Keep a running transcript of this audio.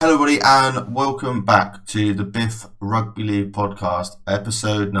Hello everybody and welcome back to the Biff Rugby League podcast,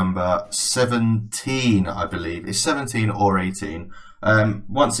 episode number 17, I believe. It's 17 or 18.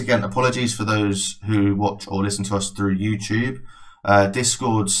 Once again, apologies for those who watch or listen to us through YouTube.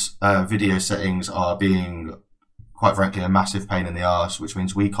 Discord's video settings are being, quite frankly, a massive pain in the arse, which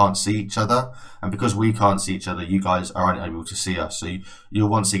means we can't see each other. And because we can't see each other, you guys are unable to see us. So you're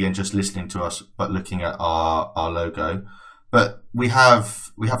once again just listening to us, but looking at our logo. But we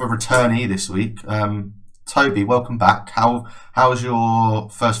have a returnee this week. Toby, welcome back. How's your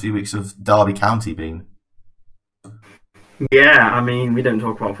first few weeks of Derby County been? Yeah, I mean, we don't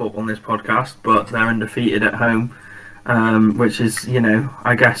talk about football on this podcast, but they're undefeated at home, which is,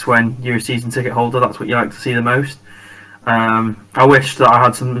 I guess when you're a season ticket holder, that's what you like to see the most. I wish that I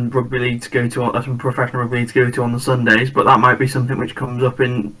had some rugby league to go to, some professional rugby league to go to on the Sundays, but that might be something which comes up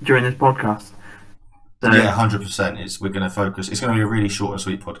during this podcast. So, yeah, 100%. We're going to focus. It's going to be a really short and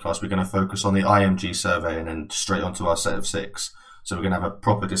sweet podcast. We're going to focus on the IMG survey and then straight onto our set of six. So we're going to have a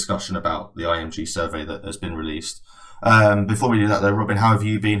proper discussion about the IMG survey that has been released. Before we do that, though, Robin, how have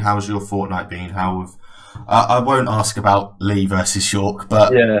you been? How's your fortnight been? I won't ask about Lee versus York,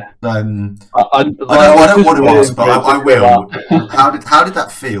 but yeah, I don't want to ask, but I will. How did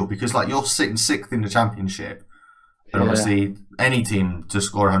that feel? Because you're sitting sixth in the championship. And obviously, any team to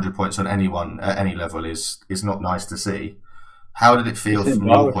score 100 points on anyone at any level is not nice to see. How did it feel from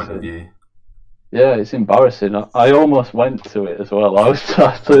your point of view? Yeah, it's embarrassing. I almost went to it as well. I was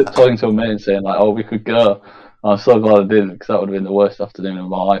talking to a mate and saying, we could go. I'm so glad I didn't, because that would have been the worst afternoon of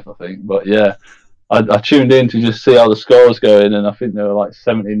my life, I think. But yeah, I tuned in to just see how the score was going, and I think they were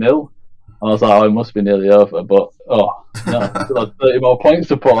 70-0. I was like, it must be nearly over. But, no, still had 30 more points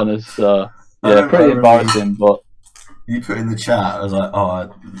to put on us. So, yeah, pretty embarrassing, but... You put in the chat, I was like,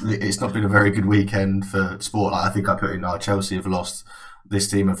 it's not been a very good weekend for sport. I think I put in, Chelsea have lost, this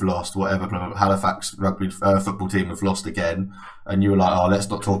team have lost, whatever, blah, blah, blah. Halifax rugby football team have lost again. And you were like, let's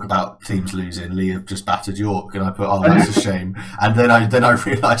not talk about teams losing. Lee have just battered York. And I put, that's a shame. And then I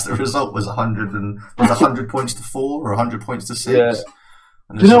realised the result was 100 points to 4 or 100 points to 6. Yeah.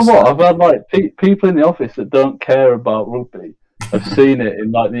 Do you know what? I've had people in the office that don't care about rugby. I've seen it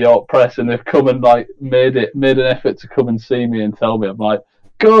in the York press, and they've come and made an effort to come and see me and tell me. I'm like,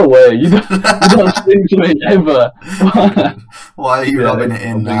 go away! You don't speak to me ever. Why are you rubbing it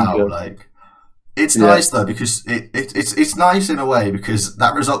in now? It's nice though, because it's nice in a way, because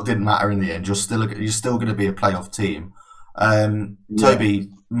that result didn't matter in the end. You're still going to be a playoff team. Toby,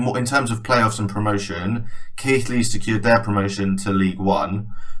 in terms of playoffs and promotion, Keighley secured their promotion to League One.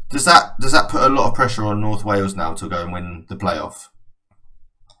 Does that put a lot of pressure on North Wales now to go and win the playoff?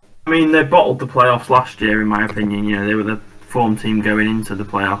 I mean, they bottled the playoffs last year, in my opinion. They were the form team going into the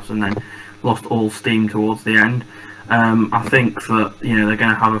playoffs and then lost all steam towards the end. I think that they're going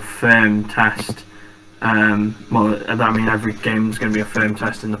to have a firm test. Every game is going to be a firm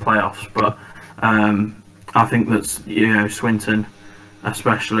test in the playoffs, but I think that Swinton,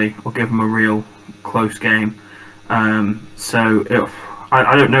 especially, will give them a real close game.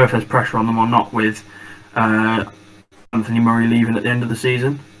 I don't know if there's pressure on them or not with Anthony Murray leaving at the end of the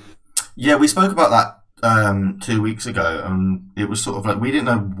season. Yeah, we spoke about that 2 weeks ago, and it was sort of we didn't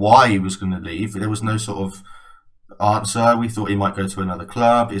know why he was going to leave. There was no sort of answer. We thought he might go to another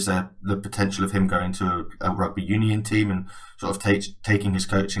club. Is there the potential of him going to a rugby union team and sort of taking his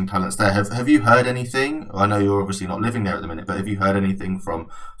coaching talents there? Have you heard anything? I know you're obviously not living there at the minute, but have you heard anything from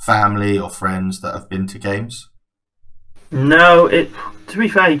family or friends that have been to games? No, to be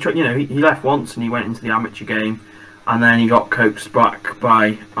fair, he left once and he went into the amateur game, and then he got coaxed back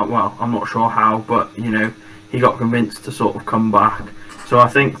by, I'm not sure how, but he got convinced to sort of come back. So I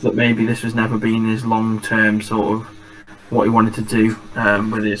think that maybe this has never been his long-term sort of what he wanted to do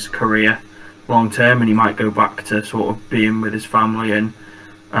with his career long-term, and he might go back to sort of being with his family and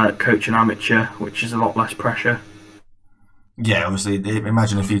coaching amateur, which is a lot less pressure. Yeah, obviously,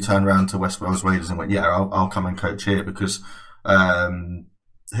 imagine if you turned around to West Wales Raiders and went, I'll come and coach here, because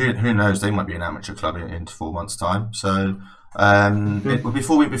who knows, they might be an amateur club in 4 months' time. So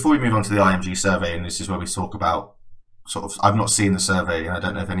before we move on to the IMG survey, and this is where we talk about I've not seen the survey, and I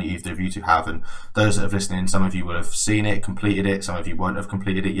don't know if either of you two have, and those that have listened, some of you will have seen it, completed it, some of you won't have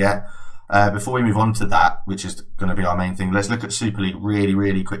completed it yet. Before we move on to that, which is going to be our main thing, let's look at Super League really,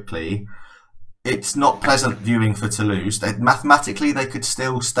 really quickly. It's not pleasant viewing for Toulouse. Mathematically, they could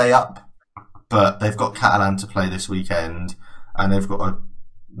still stay up, but they've got Catalan to play this weekend, and they've got to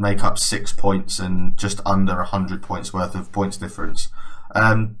make up 6 points and just under 100 points worth of points difference.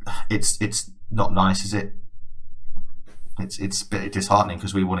 It's not nice, is it? It's a bit disheartening,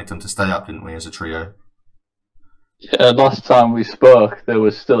 because we wanted them to stay up, didn't we, as a trio? Yeah, last time we spoke, there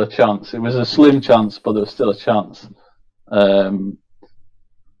was still a chance. It was a slim chance, but there was still a chance.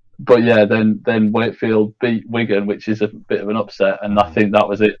 But yeah, then Wakefield beat Wigan, which is a bit of an upset, and I think that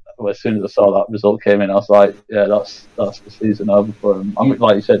was it. As soon as I saw that result came in, I was like, yeah, that's the season over for them. I mean,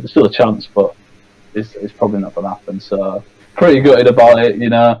 like you said, there's still a chance, but it's probably not going to happen. So pretty gutted about it. You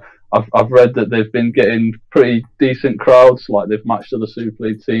know, I've read that they've been getting pretty decent crowds, like they've matched other Super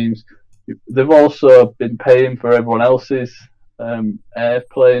League teams. They've also been paying for everyone else's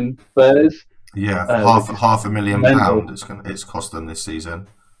airplane fares. Yeah, half £500,000 it's cost them this season.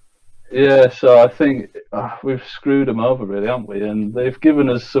 Yeah, so I think we've screwed them over, really, haven't we? And they've given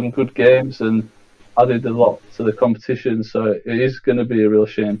us some good games and added a lot to the competition. So it is going to be a real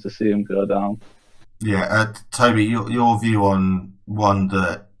shame to see them go down. Yeah, Toby, your view on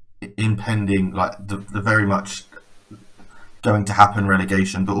the impending, like the very much going to happen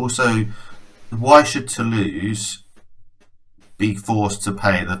relegation, but also why should Toulouse be forced to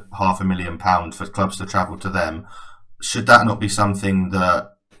pay the £500,000 for clubs to travel to them? Should that not be something that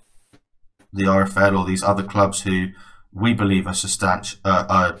the RFL or these other clubs who we believe are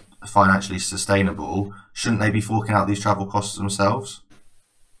financially sustainable, shouldn't they be forking out these travel costs themselves?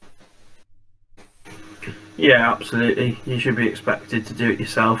 Yeah, absolutely. You should be expected to do it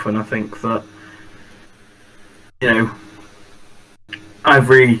yourself, and I think that, you know,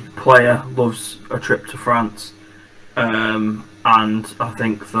 every player loves a trip to France, and I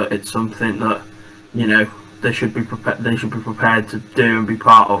think that it's something that, you know, they should be prepared to do and be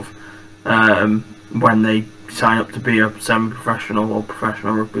part of when they sign up to be a semi-professional or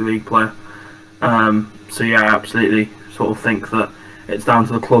professional rugby league player. So yeah, I absolutely sort of think that it's down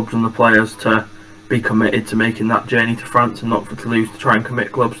to the clubs and the players to be committed to making that journey to France, and not for Toulouse to try and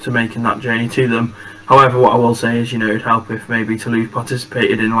commit clubs to making that journey to them. However, what I will say is, you know, it'd help if maybe Toulouse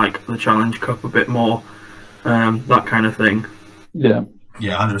participated in like the Challenge Cup a bit more, that kind of thing. Yeah,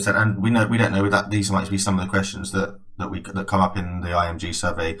 100%. And we don't know that these might be some of the questions that come up in the IMG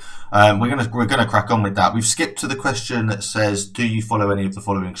survey. We're gonna crack on with that. We've skipped to the question that says, do you follow any of the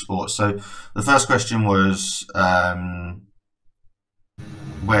following sports? So the first question was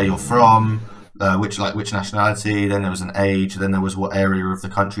where you're from, which nationality. Then there was an age. Then there was what area of the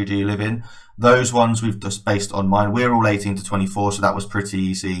country do you live in. Those ones we've just based on mine. We're all 18 to 24, so that was pretty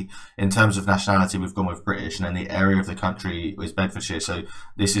easy. In terms of nationality, we've gone with British, and then the area of the country is Bedfordshire. So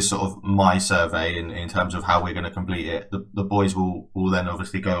this is sort of my survey in terms of how we're going to complete it. The boys will then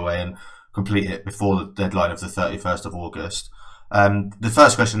obviously go away and complete it before the deadline of the 31st of August. The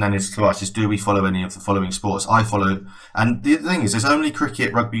first question then is to us is, do we follow any of the following sports? I follow, and the thing is, there's only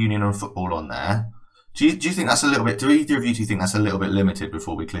cricket, rugby union, and football on there. Do you think that's a little bit? Do either of you think that's a little bit limited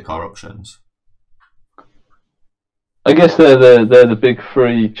before we click our options? I guess they're the big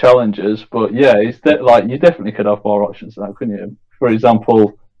three challengers, but yeah, like you definitely could have more options than that, couldn't you? For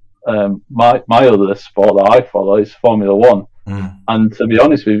example, my other sport that I follow is Formula One, and to be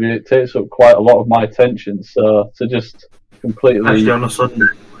honest with you, it takes up quite a lot of my attention. So to just completely, especially on a Sunday.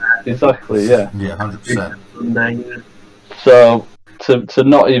 Exactly, yeah. Yeah, 100%. Sunday. So to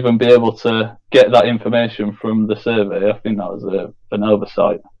not even be able to get that information from the survey, I think that was an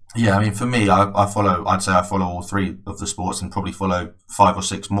oversight. Yeah, I mean, for me, I'd say I follow all three of the sports and probably follow 5 or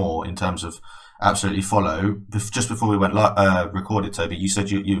 6 more in terms of absolutely follow. Just before we went recorded, Toby, you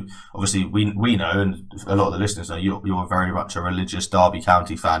said you obviously we know, and a lot of the listeners know, you're very much a religious Derby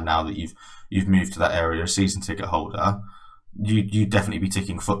County fan now that you've moved to that area, a season ticket holder. You'd definitely be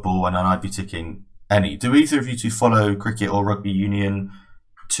ticking football, and then I'd be ticking any. Do either of you two follow cricket or rugby union?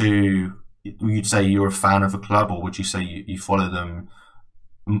 You'd say you're a fan of a club, or would you say you follow them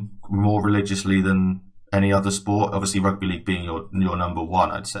more religiously than any other sport? Obviously, rugby league being your number one,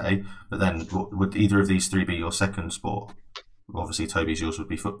 I'd say. But then, would either of these three be your second sport? Obviously, Toby's yours would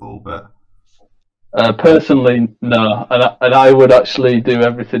be football, but personally, no. And I would actually do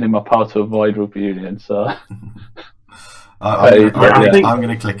everything in my power to avoid rugby union. So I'm going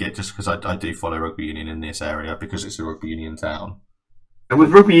to click it just because I do follow rugby union in this area because it's a rugby union town.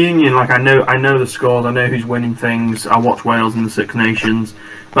 With rugby union, like I know the scores, I know who's winning things. I watch Wales in the Six Nations,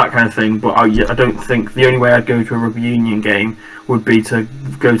 that kind of thing. But I don't think the only way I'd go to a rugby union game would be to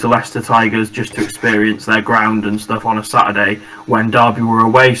go to Leicester Tigers just to experience their ground and stuff on a Saturday when Derby were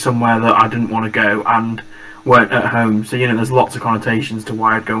away somewhere that I didn't want to go and weren't at home. So there's lots of connotations to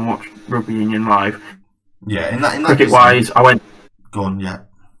why I'd go and watch rugby union live. Yeah, in that cricket-wise, I went. Go on, yeah.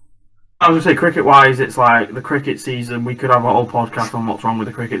 I was going to say, cricket-wise, it's like the cricket season. We could have a whole podcast on what's wrong with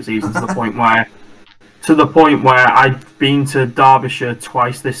the cricket season to the point where I've been to Derbyshire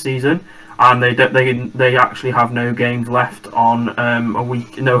twice this season, and they actually have no games left on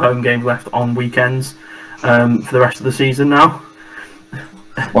no home games left on weekends. for the rest of the season now.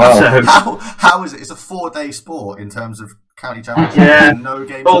 Wow. So, How is it? It's a 4-day sport in terms of county championship. Yeah. No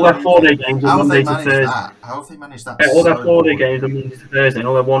games. all on their the 4-day weekend. games are How have Monday they to managed Thursday. that? How have they managed that? Yeah, all their So 4-day boring. games are Monday to Thursday, and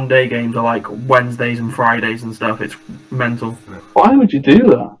all their 1-day games are like Wednesdays and Fridays and stuff. It's mental. Why would you do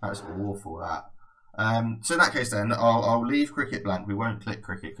that? That's awful. That. So in that case, then I'll leave cricket blank. We won't click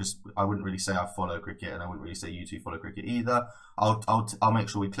cricket because I wouldn't really say I follow cricket, and I wouldn't really say you two follow cricket either. I'll make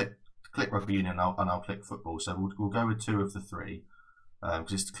sure we click rugby union, and I'll click football. So we'll go with 2 of the 3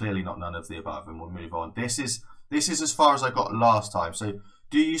 because it's clearly not none of the above, and we'll move on. This is as far as I got last time. So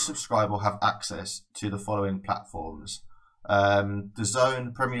do you subscribe or have access to the following platforms? The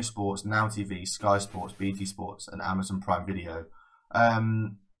Zone, Premier Sports, Now TV, Sky Sports, BT Sports, and Amazon Prime Video.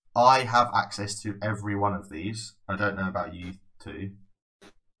 I have access to every one of these. I don't know about you two.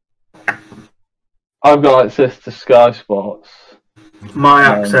 I've got access to Sky Sports. My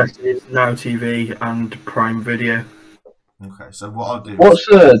access is Now TV and Prime Video. Okay, so what I'll do. What's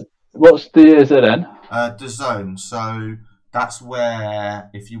the AZN? The Zone. So that's where,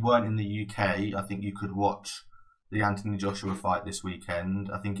 if you weren't in the UK, I think you could watch the Anthony Joshua fight this weekend.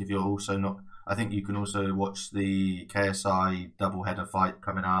 I think if you're also not, I think you can also watch the KSI doubleheader fight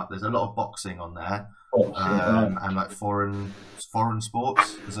coming up. There's a lot of boxing on there, and like foreign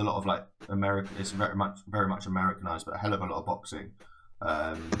sports. There's a lot of like American. It's very much Americanized, but a hell of a lot of boxing.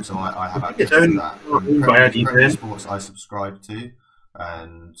 So I have access to that. Premier Sports I subscribe to,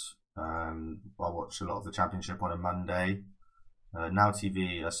 and I watch a lot of the Championship on a Monday. Now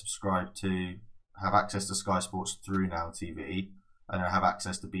TV I subscribe to. Have access to Sky Sports through Now TV, and I have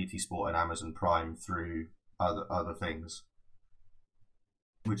access to BT Sport and Amazon Prime through other things.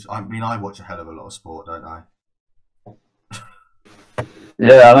 Which I mean, I watch a hell of a lot of sport, don't I?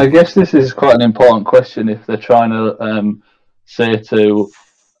 Yeah, and I guess this is quite an important question if they're trying to say to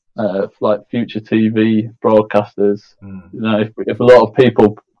like future TV broadcasters, you know, if a lot of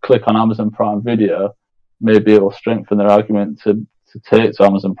people click on Amazon Prime Video, maybe it will strengthen their argument to take to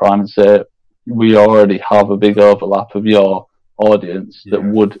Amazon Prime and say, we already have a big overlap of your audience that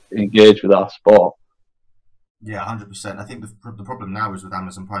would engage with our sport. Yeah, 100%. I think the problem now is with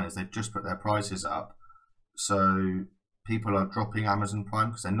Amazon Prime is they've just put their prices up, so people are dropping Amazon Prime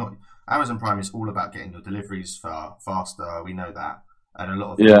because they're not. Amazon Prime is all about getting your deliveries faster. We know that, and a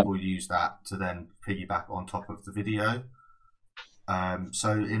lot of people use that to then piggyback on top of the video.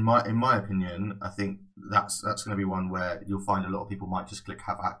 So in my opinion, I think that's going to be one where you'll find a lot of people might just click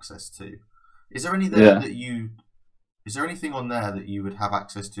have access to. Is there anything Is there anything on there that you would have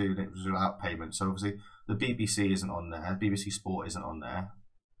access to and it was without payment? So obviously the BBC isn't on there. BBC Sport isn't on there.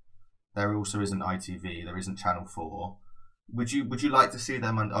 There also isn't ITV. There isn't Channel 4. Would you like to see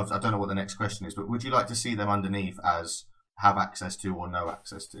them? I don't know what the next question is, but would you like to see them underneath as have access to or no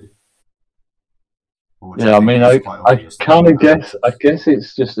access to? Yeah, I mean, I kind of guess. I guess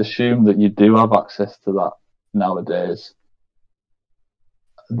it's just assumed that you do have access to that nowadays.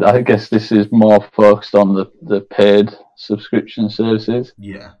 I guess this is more focused on the paid subscription services.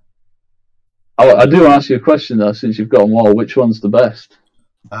 Yeah. I do want to ask you a question though, since you've got them all. Which one's the best?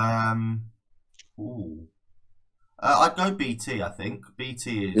 I'd go BT. I think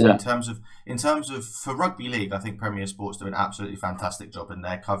BT is in terms of for Rugby League. I think Premier Sports do an absolutely fantastic job, and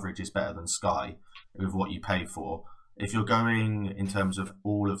their coverage is better than Sky with what you pay for. If you're going in terms of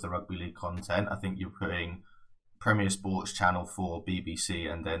all of the Rugby League content, I think you're putting Premier Sports, Channel 4,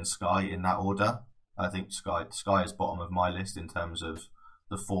 BBC, and then Sky in that order. I think Sky is bottom of my list in terms of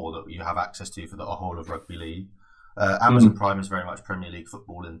the 4 that you have access to for the whole of Rugby League. Amazon Prime is very much Premier League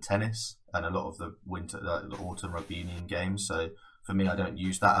football and tennis, and a lot of the autumn rugby union games. So for me, I don't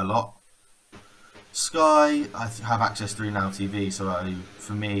use that a lot. Sky, I have access through Now TV, so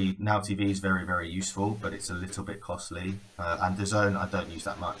for me, Now TV is very, very useful, but it's a little bit costly. And The Zone, I don't use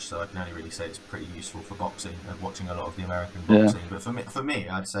that much, so I can only really say it's pretty useful for boxing and watching a lot of the American boxing. But for me,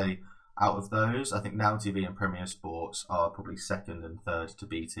 I'd say out of those, I think Now TV and Premier Sports are probably second and third to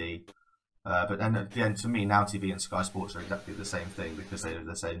BT. But then again, to me, Now TV and Sky Sports are exactly the same thing because they're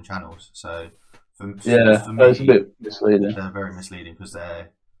the same channels. So for me, that's a bit misleading. They're very misleading because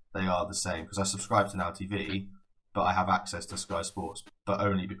they are the same, because I subscribe to Now TV, but I have access to Sky Sports, but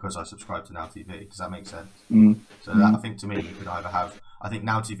only because I subscribe to Now TV. Does that make sense? So that, I think to me, you could either have. I think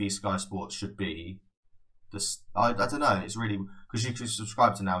Now TV, Sky Sports should be this. I don't know. It's really because you can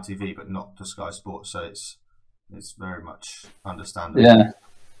subscribe to Now TV, but not to Sky Sports, so it's very much understandable. Yeah,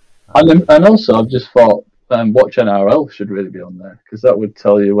 and also I've just thought Watch NRL should really be on there because that would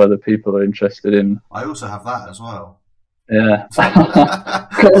tell you whether people are interested in. I also have that as well. Yeah.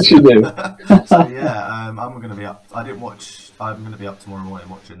 Of course you do. So yeah, I'm going to be up. I didn't watch. I'm going to be up tomorrow morning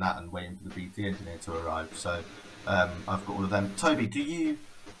watching that and waiting for the BT engineer to arrive. So I've got all of them. Toby, do you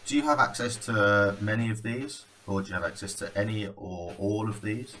have access to many of these, or do you have access to any or all of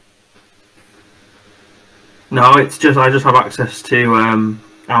these? No, it's just I just have access to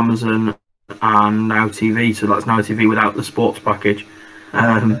Amazon and Now TV, so that's Now TV without the sports package.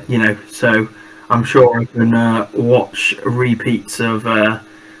 Okay. You know, so I'm sure I can watch repeats of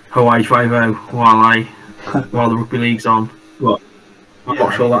Hawaii 5-0 while the rugby league's on. But I'm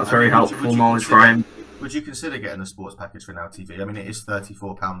not sure that's very helpful knowledge for him. Would you consider getting a sports package for Now TV? I mean, it is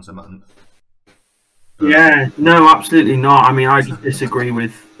 £34 a month. Yeah, no, absolutely not. I mean, I just disagree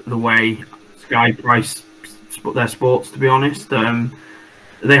with the way Sky price their sports, to be honest.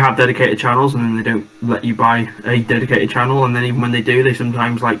 They have dedicated channels, and then they don't let you buy a dedicated channel. And then even when they do, they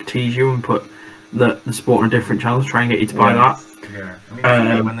sometimes like tease you and put the sport on a different channel to try and get you to buy that. Yeah,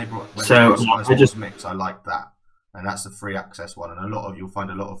 I mean, when they brought Sky Sports Mix, I liked that, and that's the free access one. And you'll find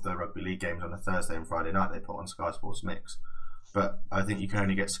a lot of the rugby league games on a Thursday and Friday night they put on Sky Sports Mix. But I think you can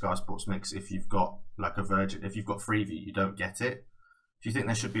only get Sky Sports Mix if you've got like a Virgin. If you've got Freeview, you don't get it. Do you think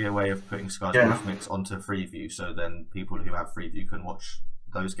there should be a way of putting Sky Sports Mix onto Freeview so then people who have Freeview can watch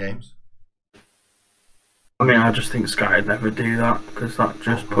those games? I mean, I just think Sky would never do that because that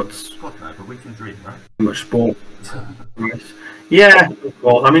just puts. God no, but we can dream, right? Too much sport. Yeah, of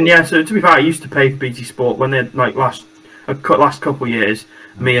course. I mean, yeah. So to be fair, I used to pay for BT Sport when they like last couple of years.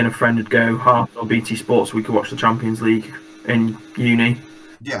 Me and a friend would go half on BT Sport so we could watch the Champions League in uni.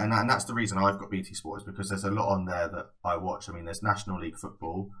 Yeah, and that's the reason I've got BT Sport is because there's a lot on there that I watch. I mean, there's National League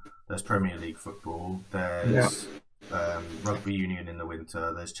football, there's Premier League football, there's Rugby Union in the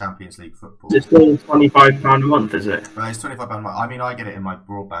winter, there's Champions League football. It's still £25 a month, is it? It's £25 a month. I mean, I get it in my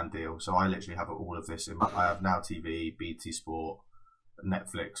broadband deal, so I literally have all of this. I have Now TV, BT Sport,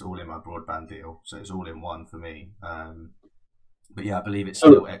 Netflix, all in my broadband deal, so it's all in one for me. But yeah, I believe it's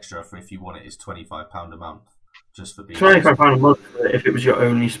still extra for if you want it. It's £25 a month. Just for £25 a month if it was your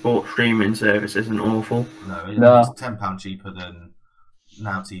only sport streaming service isn't awful. No, it's £10 cheaper than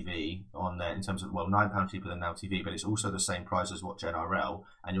Now TV on there in terms of £9 cheaper than Now TV, but it's also the same price as Watch NRL,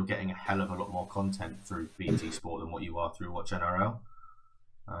 and you're getting a hell of a lot more content through BT Sport than what you are through Watch NRL.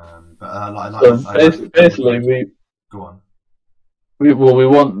 Basically, we go on. We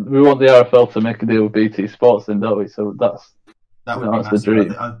want the RFL to make a deal with BT Sports, then, don't we? So that's the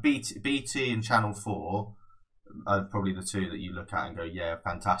dream. BT and Channel 4 are probably the two that you look at and go, yeah,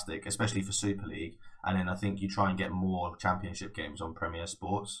 fantastic, especially for Super League. And then I think you try and get more championship games on Premier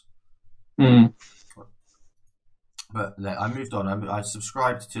Sports. Mm. But I moved on. I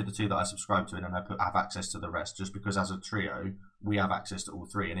subscribed to the two that I subscribed to, and then I have access to the rest. Just because as a trio, we have access to all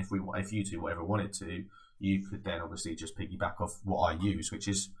three. And if you two whatever wanted to, you could then obviously just piggyback off what I use, which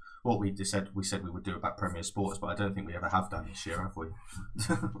is what we said we would do about Premier Sports. But I don't think we ever have done this year, have we?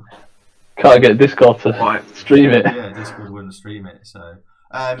 Can't get Discord to stream it. Yeah, Discord wouldn't stream it. So,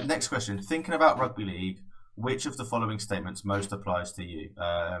 next question. Thinking about Rugby League, which of the following statements most applies to you?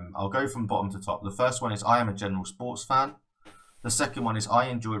 I'll go from bottom to top. The first one is, I am a general sports fan. The second one is, I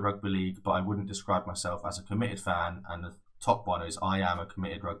enjoy Rugby League, but I wouldn't describe myself as a committed fan. And the top one is, I am a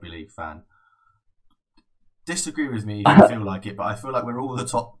committed Rugby League fan. Disagree with me if you feel like it, but I feel like we're all the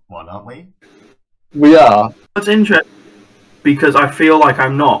top one, aren't we? We are. That's interesting. Because I feel like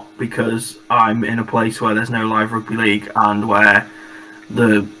I'm not, because I'm in a place where there's no live rugby league and where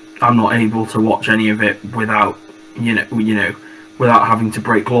I'm not able to watch any of it without without having to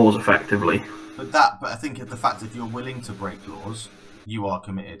break laws effectively. But I think the fact if you're willing to break laws, you are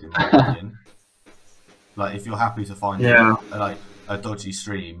committed in my opinion. Like if you're happy to find a dodgy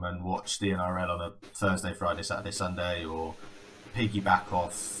stream and watch the NRL on a Thursday, Friday, Saturday, Sunday, or piggyback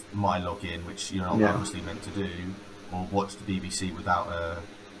off my login, which you're not obviously meant to do, or watch the BBC without a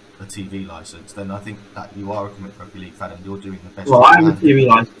TV license, then I think that you are a committed rugby league fan and you're doing the best. Well, I have a TV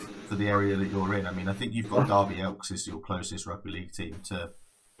license for the area that you're in. I mean, I think you've got Derby Elks as your closest rugby league team to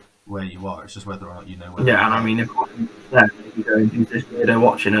where you are. It's just whether or not you know where. Yeah, and I mean, if you go and do this, they're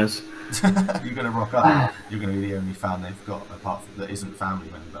watching us. You're going to rock up. You're going to be the only fan they've got apart from that isn't family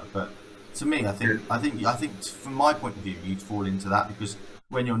member. But to me, I think from my point of view, you'd fall into that because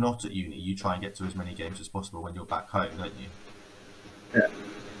when you're not at uni, you try and get to as many games as possible when you're back home, don't you?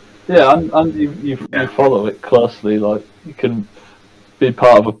 Yeah, and you follow it closely. Like you can be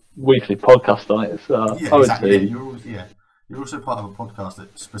part of a weekly podcast on it. So yeah, exactly. You're also part of a podcast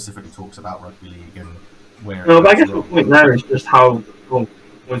that specifically talks about rugby league and where. No, but I guess my point there is just how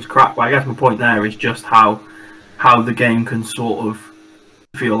it's crap. But I guess my point there is just how the game can sort of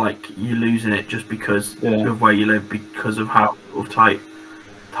feel like you're losing it just because Yeah. of where you live, because of how sort of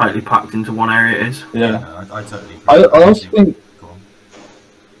tightly packed into one area it is. Yeah. No, I totally agree. I also think Go on.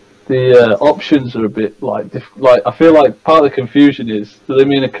 the options are a bit like I feel like part of the confusion is, do they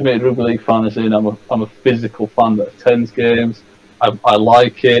mean a committed rugby league fan as in I'm a physical fan that attends games, I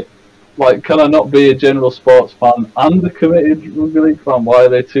like it, like can I not be a general sports fan and a committed rugby league fan? Why are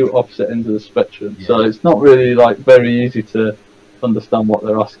they two opposite ends of the spectrum? Yeah. So it's not really like very easy to understand what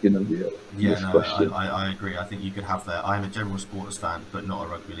they're asking of you. Yeah, This no, question. I agree. I think you could have that. I am a general sports fan, but not a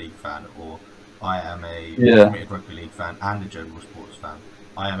rugby league fan, or I am a committed rugby league fan and a general sports fan.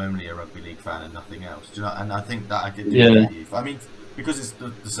 I am only a rugby league fan and nothing else. Do you know? And I think that I did agree with you. I mean, because it's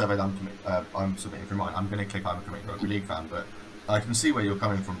the survey that I'm submitting for mine, I'm going to click I'm a committed rugby league fan, but I can see where you're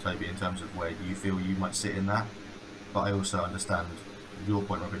coming from, Toby, in terms of where you feel you might sit in that. But I also understand your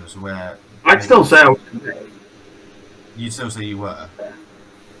point, Robin, as where I'd still say I was committed. You'd still say you were.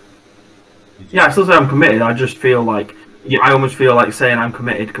 Yeah, I still say I'm committed. I just feel like I almost feel like saying I'm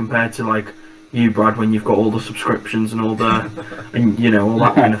committed compared to like you, Brad, when you've got all the subscriptions and all the and all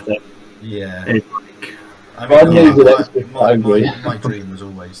that kind of thing. Yeah. It's like, I mean, my dream was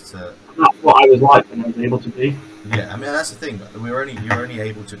always to. That's what I was like when I was able to be. Yeah, I mean that's the thing. You're only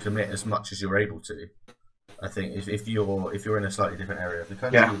able to commit as much as you're able to. I think if you're in a slightly different area of the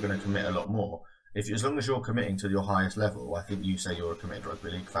country, you're going to commit a lot more. As long as you're committing to your highest level, I think you say you're a committed rugby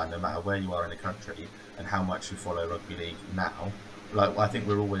league fan, no matter where you are in the country and how much you follow rugby league now. Like I think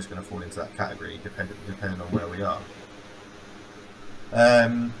we're always going to fall into that category, depending on where we are.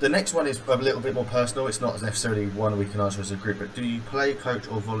 The next one is a little bit more personal. It's not necessarily one we can answer as a group, but do you play, coach,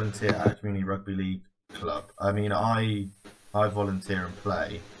 or volunteer at a community rugby league club? I mean, I volunteer and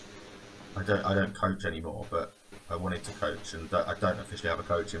play. I don't coach anymore, but I wanted to coach, and I don't officially have a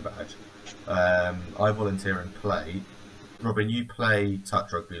coaching badge. I volunteer and play. Robin, you play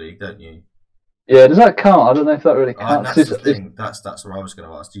touch rugby league, don't you? Yeah, does that count? I don't know if that really counts. That's the thing. That's what I was going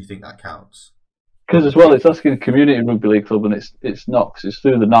to ask. Do you think that counts? Because as well, it's asking a community rugby league club, and it's not, because it's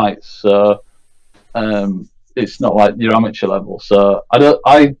through the nights, so it's not like your amateur level. So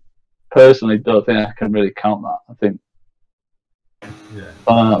I personally don't think I can really count that. I think. Yeah.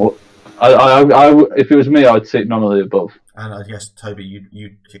 If it was me, I'd tick none of the above. And I guess Toby,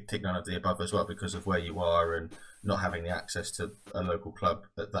 you tick none of the above as well because of where you are and not having the access to a local club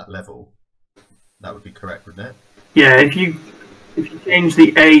at that level. That would be correct, wouldn't it? Yeah, if you change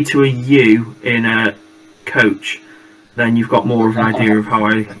the A to a U in a coach, then you've got more of an idea of how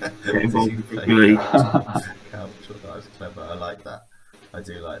I get involved in rugby league. That's clever. I like that. I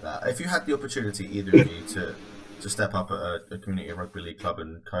do like that. If you had the opportunity, either of you, to step up at a community rugby league club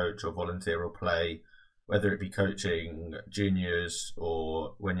and coach or volunteer or play, whether it be coaching juniors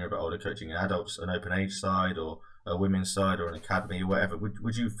or when you're a bit older, coaching adults, an open age side or a women's side or an academy or whatever,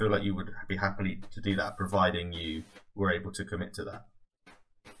 would you feel like you would be happy to do that, providing you were able to commit to that?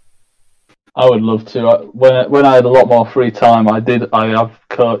 I would love to. When I had a lot more free time, I have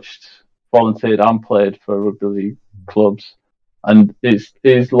coached, volunteered, and played for rugby league clubs, and it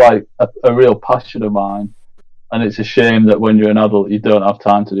is like a real passion of mine. And it's a shame that when you're an adult, you don't have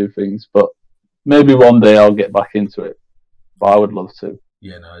time to do things. But maybe one day I'll get back into it. But I would love to.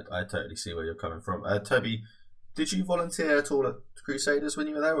 Yeah, no, I totally see where you're coming from. Toby, did you volunteer at all at Crusaders when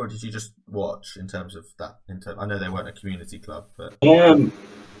you were there, or did you just watch? In terms of that, I know they weren't a community club, but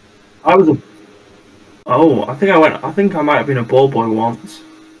I was I think I might have been a ball boy once.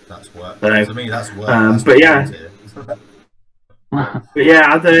 That's work. To me, that's work. But yeah. But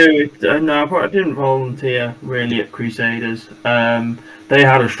yeah, I don't know. No, I didn't volunteer really at Crusaders. They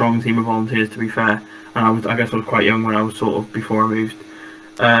had a strong team of volunteers, to be fair, and I guess I was quite young when I was sort of before I moved.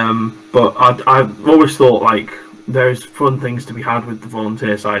 But I've always thought like there's fun things to be had with the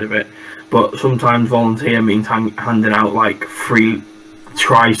volunteer side of it, but sometimes volunteer means handing out like free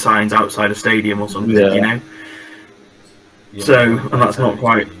try signs outside a stadium or something, you know. Yeah, so, and that's not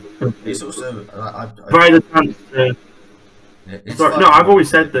quite. It's also by the chance to. No, I've always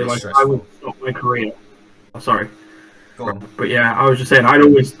said that like I would stop my career. Oh, sorry. Go on. But yeah, I was just saying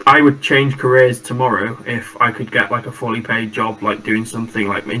I would change careers tomorrow if I could get like a fully paid job, like doing something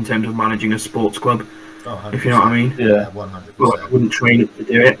like in terms of managing a sports club. Oh, if you know what I mean. Yeah, 100%. Well, I wouldn't train it to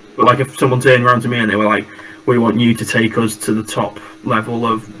do it, but like if someone turned around to me and they were like, "We want you to take us to the top level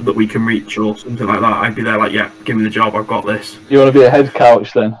of that we can reach," or something like that, I'd be there like, "Yeah, give me the job. I've got this." You want to be a head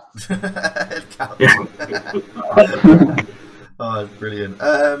couch then? Head couch. Yeah. Oh, brilliant.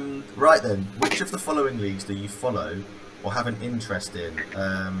 Right then, which of the following leagues do you follow or have an interest in?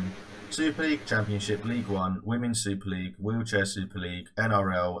 Super League, Championship, League One, Women's Super League, Wheelchair Super League,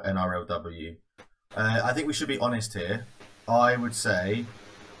 NRL, NRLW. I think we should be honest here. I would say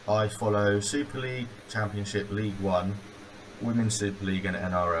I follow Super League, Championship, League One, Women's Super League, and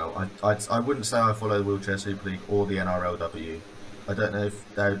NRL. I wouldn't say I follow the Wheelchair Super League or the NRLW. I don't know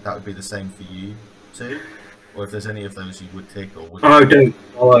if that would be the same for you too, or if there's any of those you would tick or wouldn't. I don't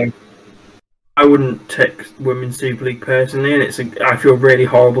follow. I wouldn't tick Women's Super League personally, and I feel really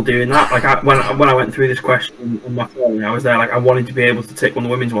horrible doing that. Like when I went through this question on my phone, I was there like I wanted to be able to tick one of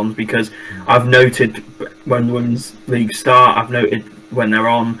the women's ones because I've noted when the Women's League start, I've noted when they're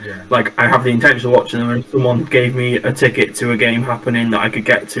on. Yeah. Like I have the intention of watching them, and if someone gave me a ticket to a game happening that I could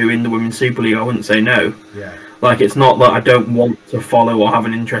get to in the Women's Super League, I wouldn't say no. Yeah. Like it's not that I don't want to follow or have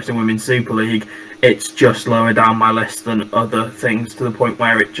an interest in Women's Super League. It's just lower down my list than other things to the point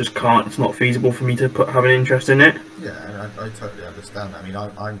where it just can't. It's not feasible for me to have an interest in it. Yeah, and I totally understand that. I mean,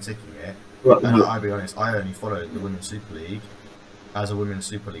 I'm ticking it. But, And I'll be honest, I only followed the Women's Super League as a Women's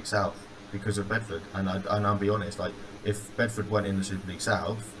Super League South because of Bedford. And I'll be honest, like if Bedford went in the Super League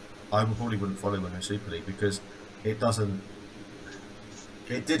South, I probably wouldn't follow Women's Super League because it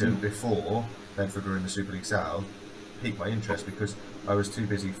didn't before Bedford were in the Super League South pique my interest because I was too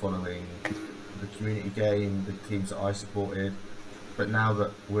busy following the community game, the teams that I supported. But now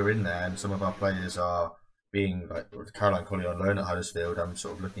that we're in there and some of our players are being like Caroline Colley on loan at Huddersfield, I'm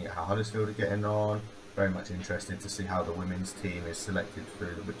sort of looking at how Huddersfield are getting on. Very much interested to see how the women's team is selected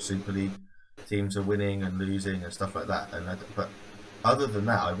through which Super League teams are winning and losing and stuff like that. But other than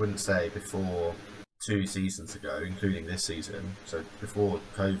that, I wouldn't say before 2 seasons ago, including this season, so before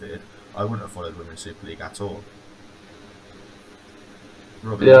COVID, I wouldn't have followed Women's Super League at all.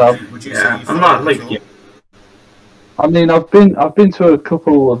 Robin, would you say you followed it at all? I mean, I've been to a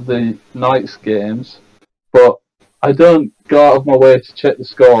couple of the Knights games, but I don't go out of my way to check the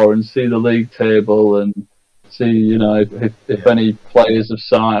score and see the league table and see, you know, if any players have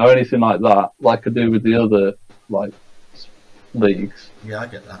signed or anything like that, like I do with the other like leagues. Yeah, I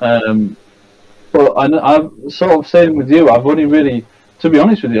get that. But I'm sort of saying with you, I've only really, to be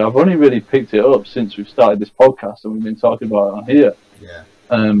honest with you, I've only really picked it up since we've started this podcast and we've been talking about it on here. Yeah.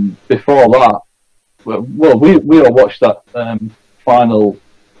 Before that, well, we all watched that final.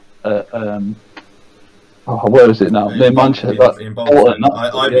 Where is it now? Near Manchester. In Bolton.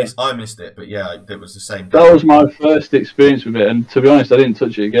 I missed it, but yeah, it was the same day. That was my first experience with it, and to be honest, I didn't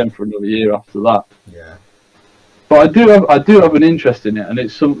touch it again for another year after that. Yeah. But I do have an interest in it, and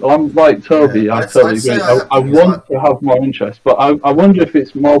I'm like Toby. I totally agree. I want to have more interest, but I wonder if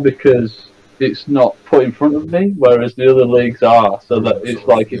it's more because it's not put in front of me, whereas the other leagues are. So that it's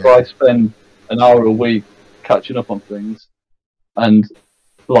like if I spend an hour a week catching up on things, and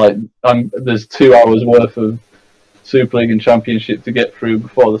like there's 2 hours worth of Super League and Championship to get through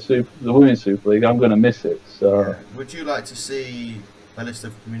before the Women's Super League, I'm going to miss it. So, yeah. Would you like to see a list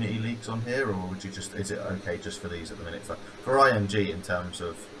of community leagues on here, or would you is it okay just for these at the minute for IMG in terms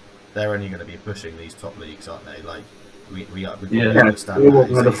of they're only going to be pushing these top leagues, aren't they? Like we understand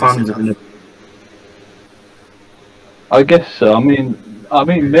that. I guess so. I mean,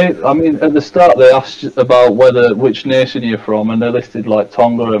 at the start they asked about which nation you're from, and they listed like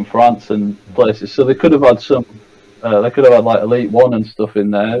Tonga and France and places. So they could have had some. They could have had like Elite One and stuff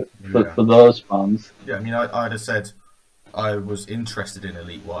in there for those fans. Yeah, I mean, I'd have said I was interested in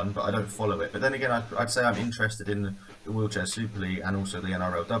Elite One, but I don't follow it. But then again, I'd say I'm interested in the Wheelchair Super League and also the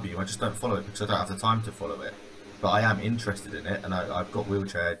NRLW. I just don't follow it because I don't have the time to follow it. But I am interested in it, and I've got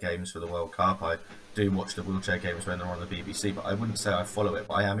wheelchair games for the World Cup. I do watch the wheelchair games when they're on the BBC, but I wouldn't say I follow it,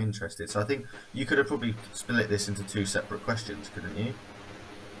 but I am interested. So I think you could have probably split this into 2 separate questions, couldn't you?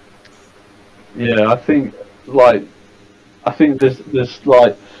 Yeah, I think there's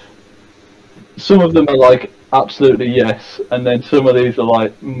like some of them are like absolutely yes, and then some of these are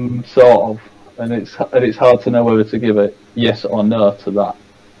like sort of, and it's hard to know whether to give a yes or no to that.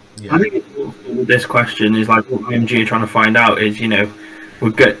 Yeah. I think this question is like what IMG are trying to find out is, you know,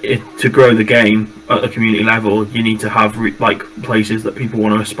 to grow the game at the community level, you need to have like places that people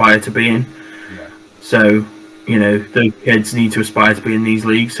want to aspire to be in. Yeah. So, you know, the kids need to aspire to be in these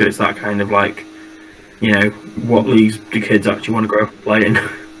leagues. So it's that kind of like, you know, what leagues do kids actually want to grow up and play in?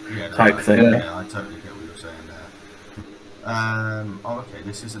 Type thing. Yeah, I totally get what you're saying there. Okay,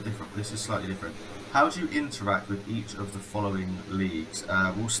 this is slightly different. How do you interact with each of the following leagues?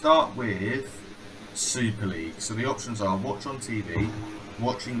 We'll start with Super League. So the options are watch on TV,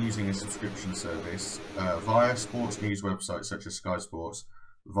 watching using a subscription service, via sports news websites such as Sky Sports,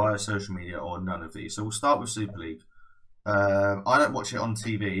 via social media, or none of these. So we'll start with Super League. I don't watch it on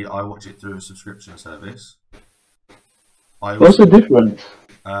TV, I watch it through a subscription service. What's the difference?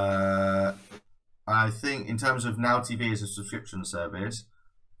 I think in terms of Now TV is a subscription service.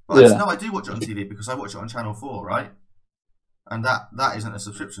 Well, no, I do watch it on TV because I watch it on Channel 4, right? and that isn't a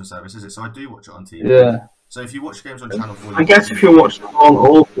subscription service, is it? So I do watch it on TV. Yeah. So if you watch games on Channel 4, I guess if you're watching on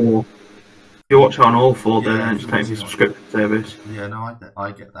all four, then Yeah, it's technically a subscription service. yeah, no,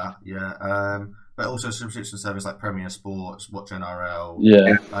 I get that. Yeah, but also subscription service like Premier Sports, Watch NRL.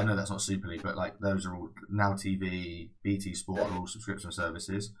 Yeah. I know that's not Super League, but like those are all Now TV, BT Sport are all subscription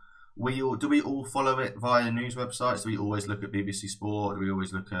services. Do we all follow it via news websites? Do we always look at BBC Sport? Do we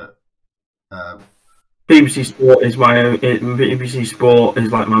always look at BBC Sport is BBC Sport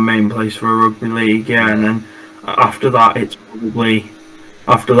is like my main place for a rugby league, yeah, and then after that it's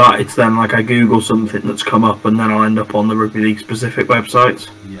then like I Google something that's come up and then I'll end up on the rugby league specific websites.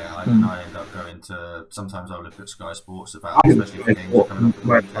 Yeah, I end up going to. Sometimes I'll look at Sky Sports about, especially for games coming up at the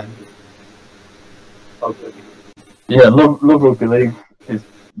weekend. Yeah, love rugby league. Is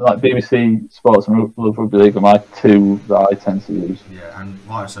like BBC Sports and love rugby league are my two that I tend to use. Yeah, and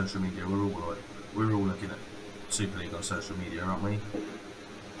via social media, we're all looking at Super League on social media, aren't we?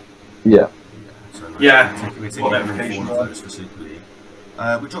 Yeah. So Yeah. we're taking all four of those for Super League.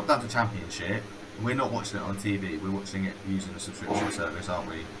 We dropped down to Championship. We're not watching it on TV. We're watching it using the subscription service, aren't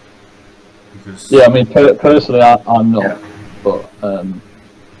we? Because Yeah, I mean, personally, I'm not, but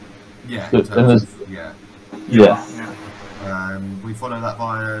yeah, yeah. we follow that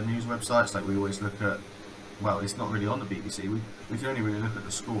via news websites. Like we always look at. Well, it's not really on the BBC. We can only really look at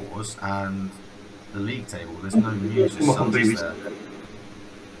the scores and the league table. There's no news as such there.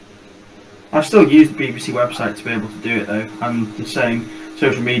 I still use the BBC website to be able to do it though, and the same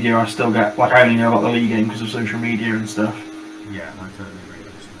social media. I still get I only know about the league game because of social media and stuff. Yeah, I totally agree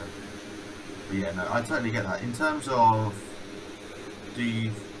with you. But yeah, no, I totally get that. In terms of,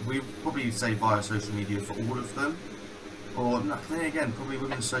 we probably say via social media for all of them, or then again, probably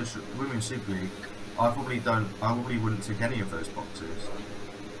Women's Super League. I probably wouldn't tick any of those boxes.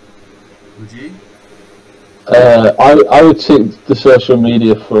 Would you? I would tick the social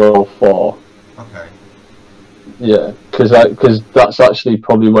media for all four. Okay. Yeah, because that's actually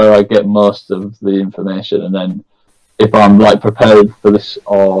probably where I get most of the information, and then if I'm like prepared for this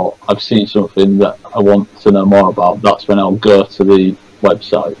or I've seen something that I want to know more about, that's when I'll go to the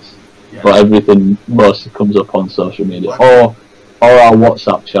websites. Yeah. But everything mostly comes up on social media or our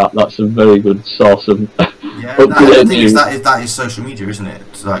WhatsApp chat. That's a very good source of. Yeah, the thing is that is social media, isn't it?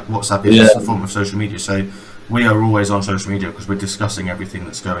 It's like WhatsApp is just a form of social media. So we are always on social media because we're discussing everything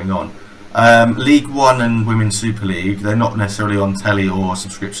that's going on. League One and Women's Super League, they're not necessarily on telly or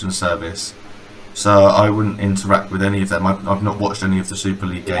subscription service, so I wouldn't interact with any of them. I've not watched any of the Super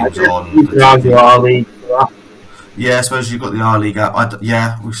League games on the TV. Yeah, I suppose you've got the R League app.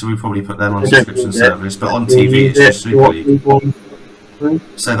 So we probably put them on subscription service, but on TV it's just Super League.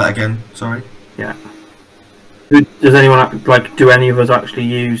 Say that again, sorry? Yeah. Does anyone, do any of us actually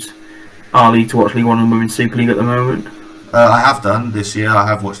use R League to watch League One and Women's Super League at the moment? I have done this year. I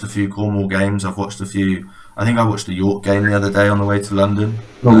have watched a few Cornwall games. I've watched a few. I think I watched the York game the other day on the way to London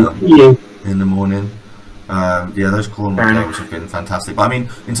in the morning. Those Cornwall games have been fantastic. But I mean,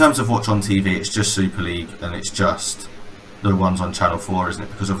 in terms of watch on TV, it's just Super League and it's just the ones on Channel 4, isn't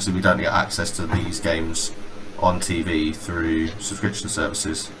it? Because obviously we don't get access to these games on TV through subscription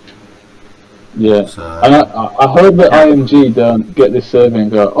services. Yeah, so, and I hope that IMG don't get this survey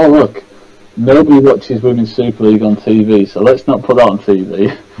and go, oh look, nobody watches Women's Super League on TV, so let's not put that on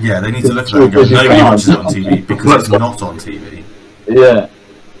TV. Yeah, they need to look at that and go, nobody watches it on TV because it's not on TV. Yeah.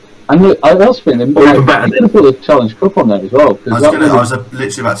 And look, I was thinking, they're going to put the Challenge Cup on there as well. I was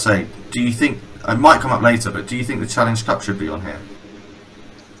literally about to say, do you think, it might come up later, but do you think the Challenge Cup should be on here?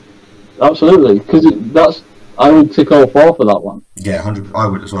 Absolutely, because I would tick all four for that one. Yeah, 100. I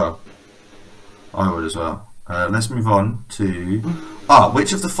would as well. Let's move on to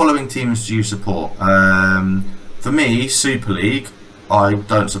which of the following teams do you support? For me, Super League. I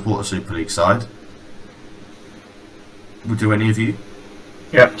don't support a Super League side. Do any of you?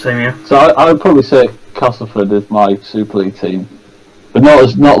 Yep, same here. So I would probably say Castleford is my Super League team, but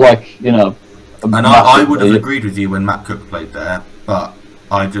not like And I would have agreed with you when Matt Cook played there, but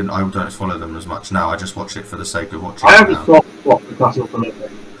I don't follow them as much now. I just watch it for the sake of watching. I have a soft spot for Castleford.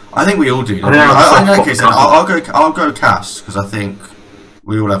 I think we all do. In that case, I'll go Cass because I think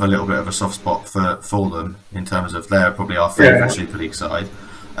we all have a little bit of a soft spot for them in terms of they're probably our favourite Super League side.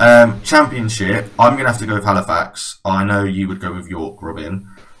 Championship, I'm going to have to go with Halifax. I know you would go with York, Robin.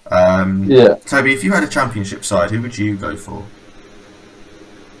 Toby, if you had a Championship side, who would you go for?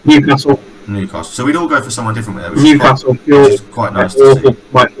 Newcastle. So we'd all go for someone different there, which Newcastle. Is quite nice to see.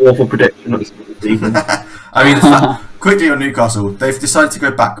 My awful prediction at the start of the season. I mean, quickly on Newcastle, they've decided to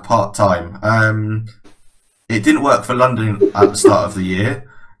go back part-time. It didn't work for London at the start of the year.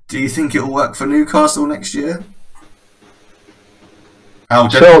 Do you think it will work for Newcastle next year? Oh,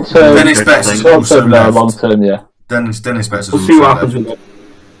 Short term, Dennis Betts is short also term, no, left. long term, yeah. Dennis Betts is We'll also see what left happens with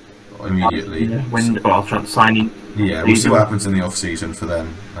immediately. signing. Yeah, we'll see what happens in the off season for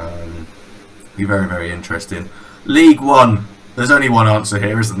them. Be very, very interesting. League One. There's only one answer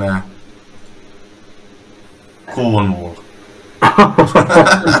here, isn't there? Cornwall.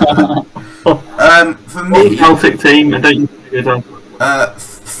 For me, Celtic team. I don't.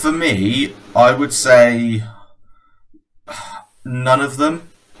 for me, I would say none of them.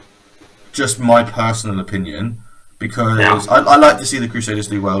 Just my personal opinion, because I like to see the Crusaders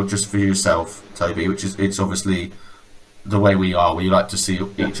do well. Just for yourself, Toby, it's obviously the way we are. We like to see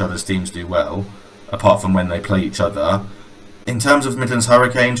each other's teams do well, apart from when they play each other. In terms of Midlands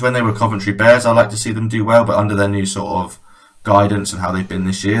Hurricanes, when they were Coventry Bears, I like to see them do well, but under their new sort of guidance and how they've been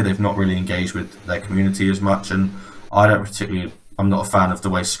this year, they've not really engaged with their community as much, and I'm not a fan of the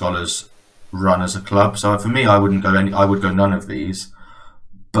way Scholars run as a club. So for me, I would go none of these.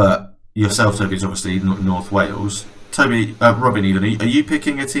 But yourself, Toby, is obviously North Wales. Toby, Robin, even, are you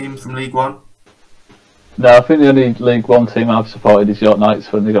picking a team from League One? No, I think the only League One team I've supported is York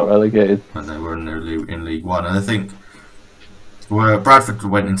Knights when they got relegated. When they were in League One, and I think Bradford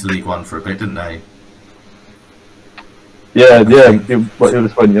went into League One for a bit, didn't they? Yeah, it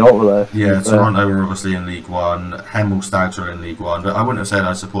was when York were there. Yeah, Toronto were obviously in League One. Hemel Stags are in League One, but I wouldn't have said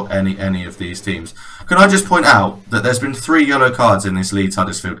I support any of these teams. Can I just point out that there's been 3 yellow cards in this Leeds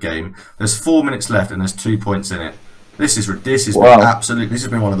Huddersfield game? There's 4 minutes left and there's 2 points in it. This has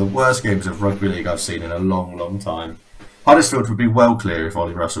been one of the worst games of rugby league I've seen in a long time. Huddersfield would be well clear if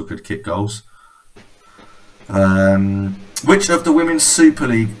Ollie Russell could kick goals. Which of the Women's Super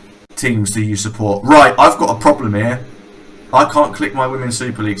League teams do you support? Right, I've got a problem here. I can't click my Women's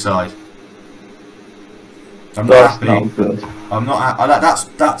Super League side. I'm not happy. Not good. I'm not. That's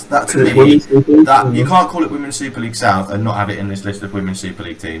to me. That you can't call it Women's Super League South and not have it in this list of Women's Super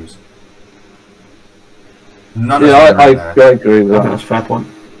League teams. None of them are in there. I agree with that. That's a fair point.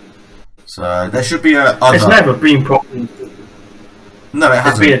 So there should be a. Other. It's never been properly. No, it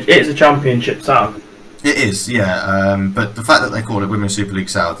hasn't. It's a Championship South. It is, yeah. But the fact that they call it Women's Super League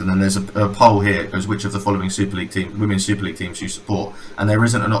South, and then there's a poll here that goes which of the following Women's Super League teams you support, and there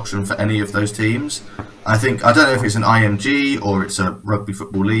isn't an option for any of those teams. I don't know if it's an IMG or it's a Rugby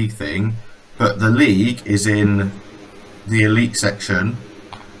Football League thing, but the league is in the elite section,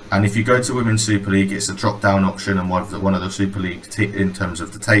 and if you go to Women's Super League, it's a drop-down option, and one of the Super League in terms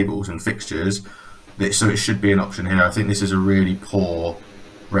of the tables and fixtures. So it should be an option here. I think this is a really poor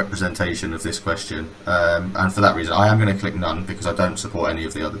representation of this question, and for that reason I am going to click none because I don't support any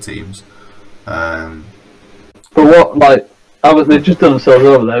of the other teams. But what, haven't they just done themselves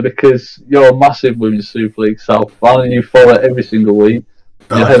over there because you're a massive Women's Super League South fan and you follow it every single week?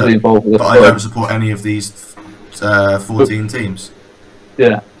 You're heavily involved with the I don't support any of these 14 teams.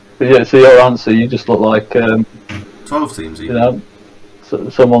 Yeah, so your answer, you just look like 12 teams even. You know,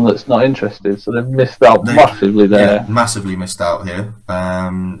 someone that's not interested, so they've missed out massively there. Yeah, massively missed out here.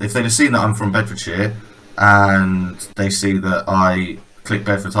 If they'd have seen that I'm from Bedfordshire and they see that I click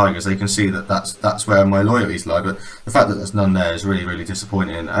Bedford Tigers, they can see that that's where my loyalties lie. But the fact that there's none there is really, really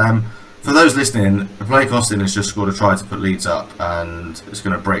disappointing. For those listening, Blake Austin has just scored a try to put Leeds up, and it's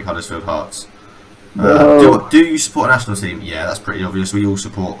going to break Huddersfield hearts. Do you support a national team? Yeah, that's pretty obvious. We all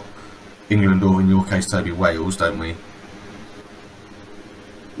support England, or in your case, Toby, Wales, don't we?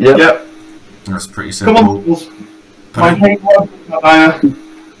 Yep. That's pretty simple. Come on, Bulls. My hate one.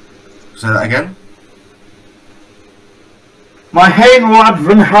 Say that again? My Hainwad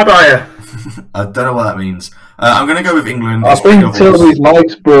van Hadaya. I don't know what that means. I'm going to go with England. I think Tilby's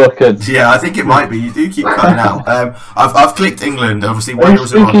mic's broken. Yeah, I think it might be. You do keep cutting out. I've clicked England. Obviously,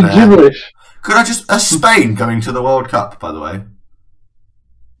 Wales are on there. Gibberish. Could I just... Spain going to the World Cup, by the way?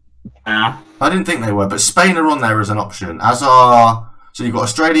 Yeah. I didn't think they were, but Spain are on there as an option. As are... So you've got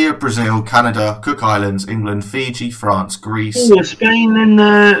Australia, Brazil, Canada, Cook Islands, England, Fiji, France, Greece... Oh, Spain in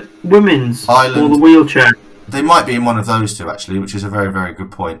the women's. Ireland. Or the wheelchair. They might be in one of those two, actually, which is a very, very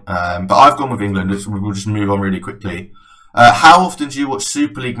good point. But I've gone with England. We'll just move on really quickly. How often do you watch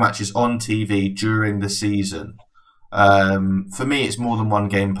Super League matches on TV during the season? For me, it's more than one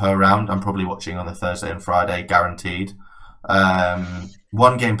game per round. I'm probably watching on a Thursday and Friday, guaranteed.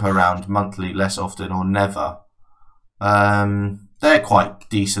 One game per round, monthly, less often, or never. They're quite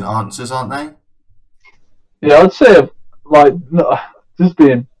decent answers, aren't they? Yeah, I'd say, just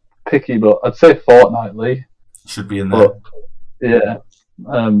being picky, but I'd say fortnightly. Should be in there. But, yeah,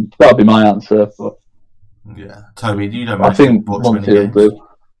 that'd be my answer. But yeah, Toby, you don't. I think Monty will do.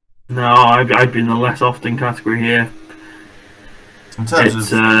 No, I'd be in the less often category here. In terms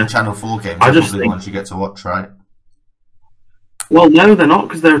of Channel 4 games, I they're just probably the ones you get to watch, right? Well, no, they're not,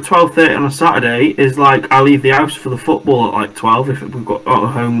 because they're 12:30 on a Saturday. Is like I leave the house for the football at like 12 if we've got a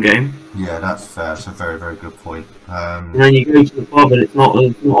home game. Yeah, that's fair. That's a very, very good point. And then you go to the pub and it's not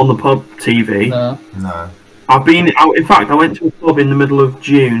on the pub TV. No. I've been out. In fact, I went to a pub in the middle of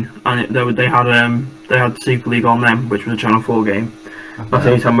June, and they had Super League on them, which was a Channel 4 game. Okay. That's the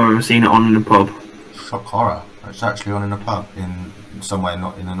only time I've ever seen it on in a pub. Shock horror. It's actually on in a pub in somewhere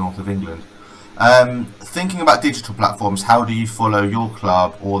not in the north of England. Thinking about digital platforms, how do you follow your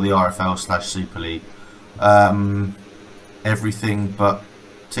club or the RFL/Super League? Everything but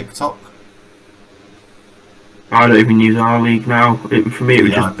TikTok. I don't even use our league now. For me, it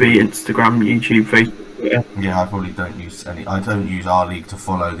would just be Instagram, YouTube, Facebook, Twitter. Yeah, I probably don't use any. I don't use our league to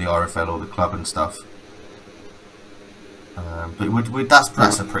follow the RFL or the club and stuff. But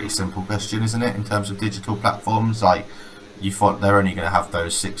that's a pretty simple question, isn't it? In terms of digital platforms, like they're only going to have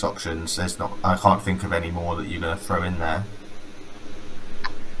those 6 options. I can't think of any more that you're going to throw in there.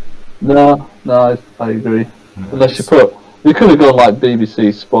 No, I agree. No, Unless you could have gone like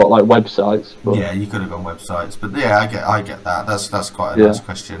BBC Sport, like websites. But... Yeah, you could have gone websites, but yeah, I get that. That's quite a nice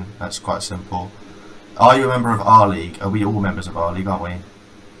question. That's quite simple. Are you a member of our league? Are we all members of our league, aren't we?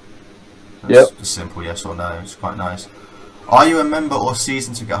 That's a simple yes or no. It's quite nice. Are you a member or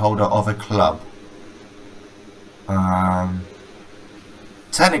season ticket holder of a club?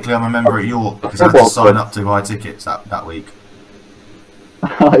 Technically, I'm a member at York because I had to sign up to buy tickets that week.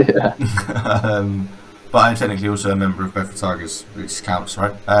 Oh yeah. But I'm technically also a member of Biff Tigers, which counts,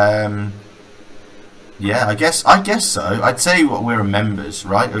 right? Yeah, I guess so. I'd say we're members,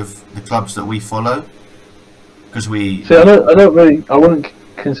 right, of the clubs that we follow, because we. See, I wouldn't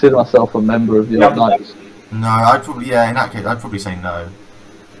consider myself a member of the York Knights. No, I'd probably in that case I'd probably say no.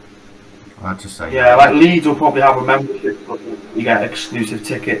 I'd just say no. Like Leeds will probably have a membership, but you get exclusive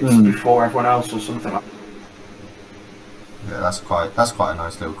tickets before everyone else or something like that. Yeah, that's quite a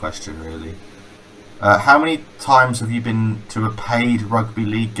nice little question, really. How many times have you been to a paid rugby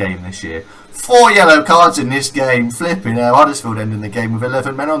league game this year? 4 yellow cards in this game. Flipping hell, Huddersfield ending the game with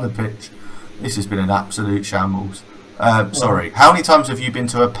 11 men on the pitch. This has been an absolute shambles. Sorry. How many times have you been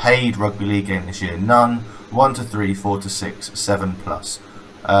to a paid rugby league game this year? None. 1 to 3, 4 to 6, 7 plus.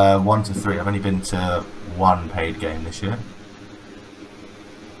 1 to 3. I've only been to 1 paid game this year.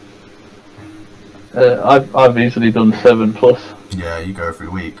 I've easily done 7 plus. Yeah, you go every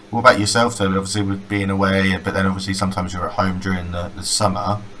week. What about yourself, Toby? Obviously, with being away, but then obviously sometimes you're at home during the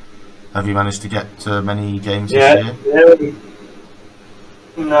summer. Have you managed to get to many games this year? Yeah.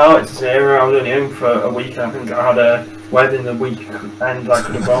 No, it's 0. I was only home for a week. I think I had a wedding the week and I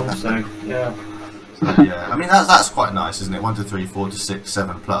could have gone. So yeah. Yeah, I mean that's quite nice, isn't it? 1 to 3, 4 to 6,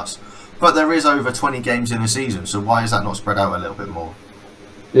 7 plus. But there is over 20 games in a season, so why is that not spread out a little bit more?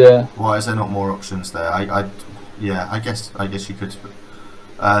 Yeah. Why is there not more options there? I guess you could.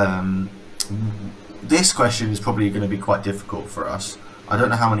 This question is probably going to be quite difficult for us. I don't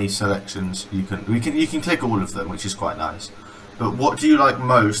know how many selections you can. You can click all of them, which is quite nice. But what do you like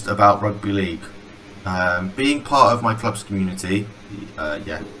most about rugby league? Being part of my club's community,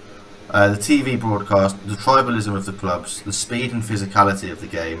 the TV broadcast, the tribalism of the clubs, the speed and physicality of the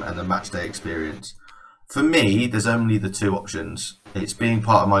game, and the matchday experience. For me, there's only the 2 options. It's being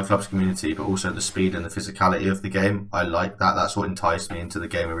part of my club's community, but also the speed and the physicality of the game. I like that. That's what enticed me into the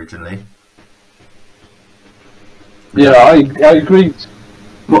game originally. Yeah, I agree.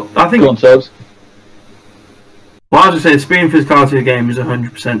 Well, I think. Go on, Sebs. Well, I was just saying, speed and physicality of the game is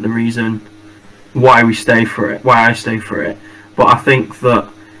 100% the reason why we stay for it. Why I stay for it. But I think that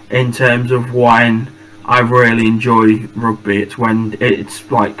in terms of when I really enjoy rugby, it's when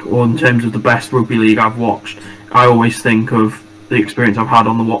it's like, or in terms of the best rugby league I've watched, I always think of the experience I've had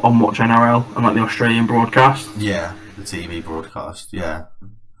on Watch NRL and like the Australian broadcast. Yeah, the TV broadcast. Yeah,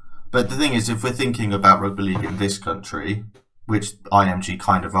 but the thing is, if we're thinking about rugby league in this country, which IMG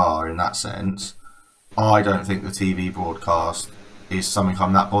kind of are in that sense, I don't think the TV broadcast is something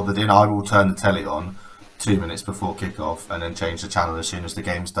I'm that bothered in. I will turn the telly on 2 minutes before kick-off and then change the channel as soon as the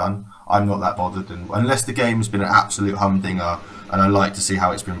game's done. I'm not that bothered, and unless the game's been an absolute humdinger and I like to see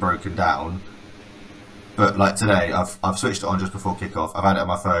how it's been broken down. But like today, I've switched it on just before kick-off. I've had it on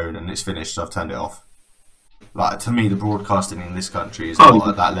my phone and it's finished, so I've turned it off. Like, to me, the broadcasting in this country is not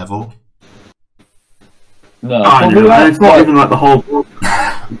at that level. No, it's not even like the whole.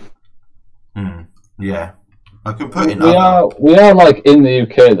 Yeah. I can put in. We are like in the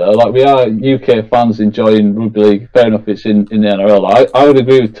UK though. Like we are UK fans enjoying rugby league. Fair enough, it's in the NRL. I would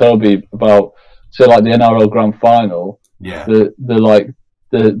agree with Toby about say like the NRL Grand Final. Yeah. The like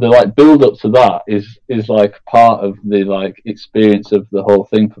the like build up to that is like part of the like experience of the whole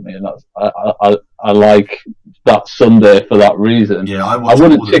thing for me, and that's I like that Sunday for that reason. Yeah, I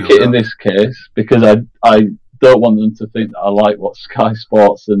wouldn't tick it in this case because I don't want them to think that I like what Sky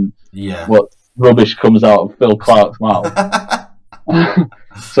Sports and what rubbish comes out of Phil Clark's mouth.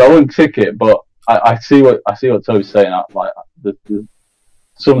 So I wouldn't tick it, but I see what Toby's saying. Like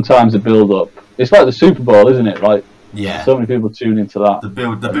sometimes the build up, it's like the Super Bowl, isn't it? Like so many people tune into that. The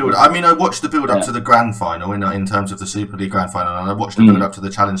build. I mean, I watched the build up to the grand final in terms of the Super League grand final, and I watched the build up to the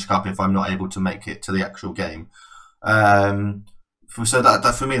Challenge Cup if I'm not able to make it to the actual game. So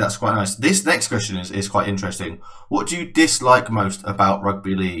that for me, that's quite nice. This next question is quite interesting. What do you dislike most about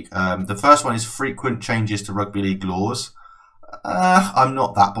Rugby League? The first one is frequent changes to Rugby League laws. I'm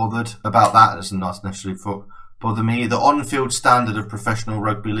not that bothered about that. It doesn't necessarily bother me. The on-field standard of professional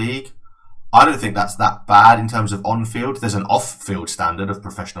Rugby League, I don't think that's that bad in terms of on-field. There's an off-field standard of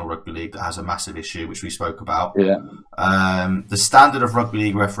professional Rugby League that has a massive issue, which we spoke about. The standard of Rugby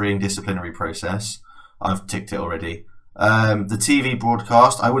League refereeing disciplinary process, I've ticked it already. The TV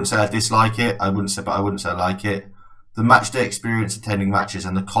broadcast, I wouldn't say I dislike it. I wouldn't say I like it. The match day experience attending matches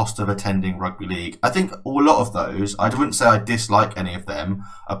and the cost of attending Rugby League. I think a lot of those, I wouldn't say I dislike any of them,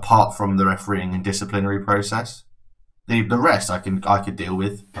 apart from the refereeing and disciplinary process. The rest I could deal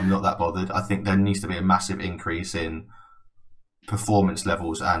with. I'm not that bothered. I think there needs to be a massive increase in performance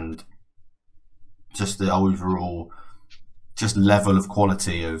levels and just the overall just level of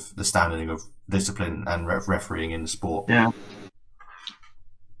quality of the standing of discipline and refereeing in the sport.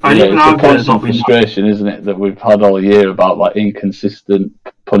 It's a constant frustration, isn't it, that we've had all year about like inconsistent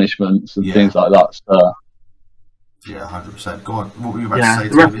punishments and things like that. So. Yeah, 100%. Go on. What were you about to say?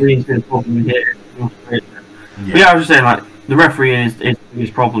 The refereeing's been a problem here. I was just saying, like, the refereeing is the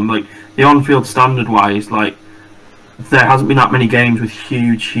biggest problem. Like, the on-field standard-wise, like, there hasn't been that many games with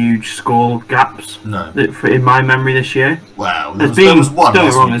huge score gaps. No. In my memory this year. Wow. There was one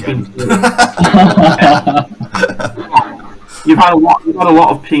last weekend. You've had a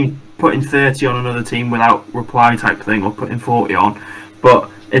lot of teams putting 30 on another team without reply type thing, or putting 40 on, but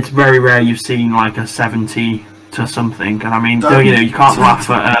it's very rare you've seen like a 70 to something. And I mean, you can't laugh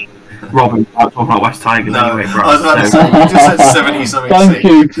at Robin talking about West Tigers anyway, bro. I was about to say, you just said 70 something. Thank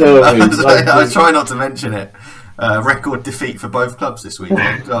you, Toby. I was trying not to mention it. Record defeat for both clubs this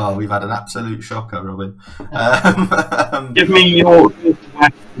weekend. Oh, we've had an absolute shocker, Robin. Give me your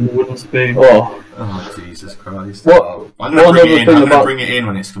wooden spoon. Oh, Jesus Christ. I'm going to bring it in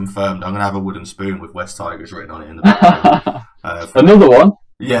when it's confirmed. I'm going to have a wooden spoon with West Tigers written on it in the background. Another one?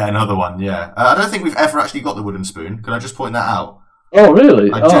 Yeah, another one, yeah. I don't think we've ever actually got the wooden spoon. Can I just point that out? Oh,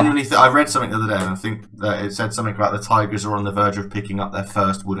 really? I genuinely I read something the other day, and I think that it said something about the Tigers are on the verge of picking up their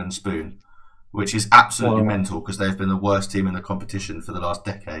first wooden spoon, which is absolutely mental because they've been the worst team in the competition for the last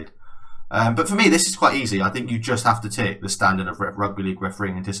decade. But for me, this is quite easy. I think you just have to tick the standard of Rugby League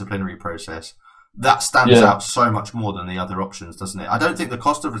refereeing and disciplinary process. That stands out so much more than the other options, doesn't it? I don't think the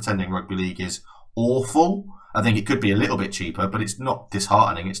cost of attending Rugby League is awful. I think it could be a little bit cheaper, but it's not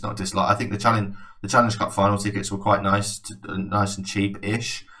disheartening. It's not I think the Challenge Cup final tickets were quite nice and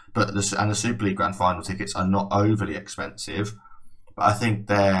cheap-ish, but the Super League Grand Final tickets are not overly expensive. But I think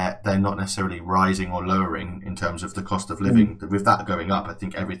they're not necessarily rising or lowering in terms of the cost of living. With that going up, I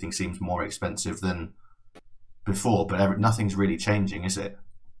think everything seems more expensive than before. But nothing's really changing, is it?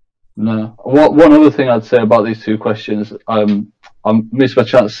 No. One other thing I'd say about these two questions, I missed my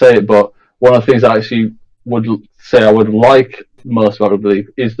chance to say it, but one of the things I actually would say I would like most about Rugby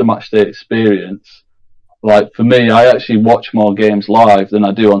League is the matchday experience. Like, for me, I actually watch more games live than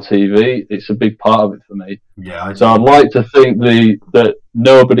I do on TV. It's a big part of it for me. Yeah. So I'd like to think that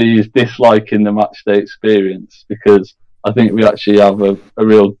nobody is disliking the matchday experience, because I think we actually have a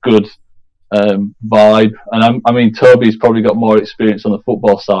real good vibe. And I mean, Toby's probably got more experience on the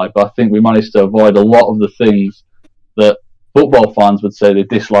football side, but I think we managed to avoid a lot of the things that football fans would say they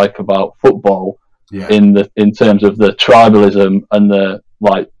dislike about football. Yeah. In terms of the tribalism and the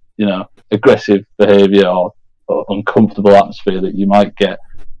aggressive behaviour or uncomfortable atmosphere that you might get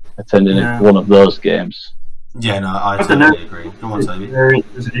attending one of those games. Yeah, no, I totally agree. Go on, Toby.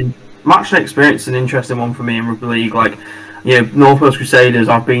 Matchday experience is an interesting one for me in Rugby League. Like, North Wales Crusaders,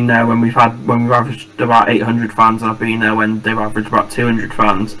 I've been there when we've averaged about 800 fans, and I've been there when they've averaged about 200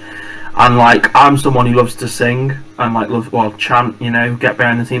 fans. And like, I'm someone who loves to sing and chant, get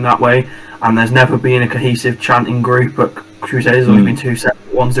behind the team that way. And there's never been a cohesive chanting group at Crusaders. There's only been two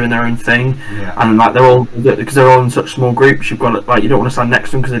separate ones doing their own thing. Yeah. And like, because they're all in such small groups, you've got you don't want to stand next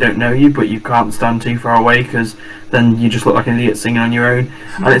to them because they don't know you, but you can't stand too far away because then you just look like an idiot singing on your own.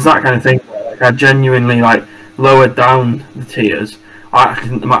 And it's that kind of thing. Like, I genuinely lowered down the tiers I actually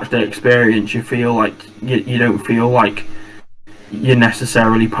think the match day experience, you feel like you don't feel like you're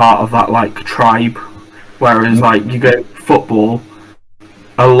necessarily part of that like tribe. Whereas like you go football,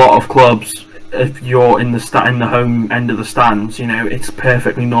 a lot of clubs, if you're in the home end of the stands, you know, it's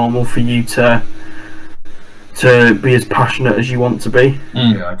perfectly normal for you to be as passionate as you want to be.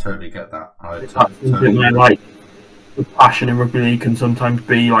 Yeah, I totally get that. Like the passion in rugby league can sometimes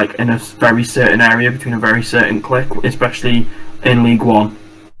be like in a very certain area between a very certain clique, especially in League One.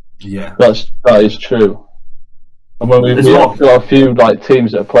 Yeah, that is true. And when we have got a few like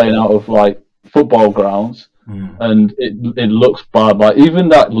teams that are playing out of like football grounds, and it looks bad. Like even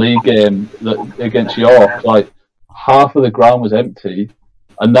that league game against York, like half of the ground was empty,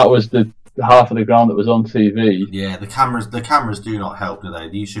 and that was the half of the ground that was on TV. Yeah, the cameras do not help, do they?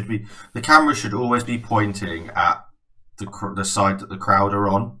 The cameras should always be pointing at the side that the crowd are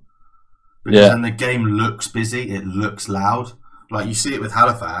on, because then the game looks busy, it looks loud. Like you see it with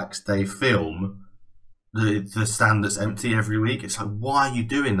Halifax, they film the stand that's empty every week. It's like, why are you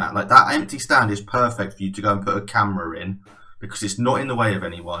doing that? Like that empty stand is perfect for you to go and put a camera in, because it's not in the way of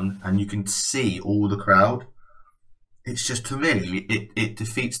anyone and you can see all the crowd. It's just, to me, it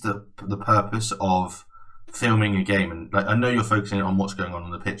defeats the purpose of filming a game. And like, I know you're focusing on what's going on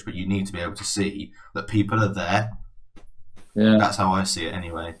the pitch, but you need to be able to see that people are there. Yeah, that's how I see it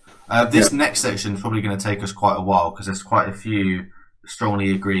anyway. This next section is probably going to take us quite a while, because there's quite a few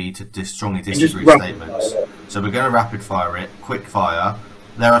strongly agree to strongly disagree statements. So we're going to rapid fire it, quick fire.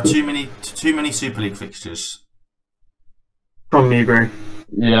 There are too many Super League fixtures. Strongly agree.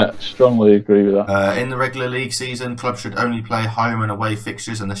 Yeah, strongly agree with that. In the regular league season, clubs should only play home and away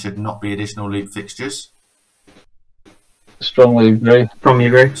fixtures, and there should not be additional league fixtures. Strongly agree. Strongly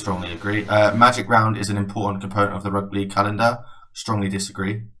agree. Strongly agree. Magic Round is an important component of the rugby league calendar. Strongly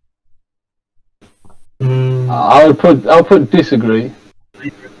disagree. I'll put disagree.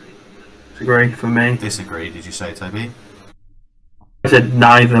 Disagree for me. Disagree. Did you say, Toby? I said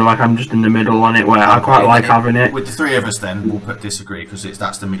neither. Like I'm just in the middle on it, where I quite like having it. With the three of us, then we'll put disagree, because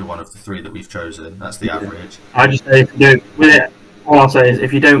that's the middle one of the three that we've chosen. That's the average. I just say if you don't, with it, all I'll say is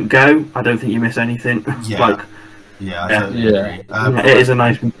if you don't go, I don't think you miss anything. Yeah. I totally agree. It is a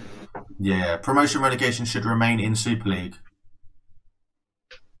nice. Yeah, promotion relegation should remain in Super League.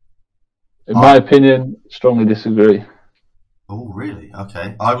 In my opinion, strongly disagree. Oh, really?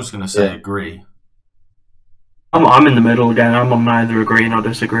 Okay. I was going to say agree. I'm in the middle again. I'm on neither agree nor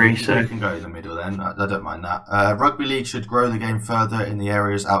disagree. So you can go in the middle then. I don't mind that. Rugby League should grow the game further in the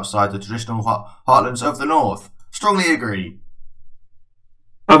areas outside the traditional heartlands of the North. Strongly agree.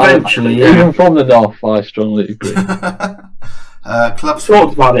 Eventually, even from the North, I strongly agree. Clubs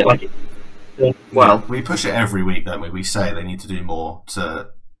talked about it like. Well, we push it every week, don't we? We say they need to do more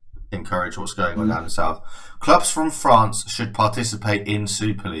to encourage what's going on down the south. Clubs from France should participate in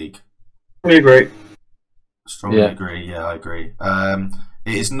Super League. We agree. Strongly agree. Yeah, I agree.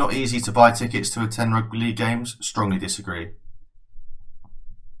 It is not easy to buy tickets to attend rugby league games. Strongly disagree.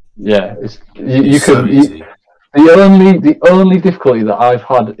 Yeah, easy. The only difficulty that I've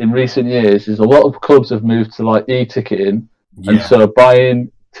had in recent years is a lot of clubs have moved to like e-ticketing, and so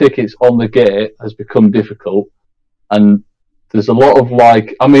buying tickets on the gate has become difficult. And there's a lot of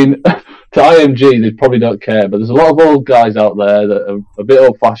like, I mean, to IMG they probably don't care, but there's a lot of old guys out there that are a bit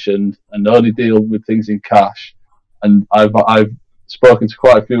old-fashioned and only deal with things in cash. And I've spoken to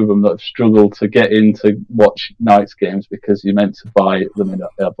quite a few of them that have struggled to get in to watch nights games because you're meant to buy them in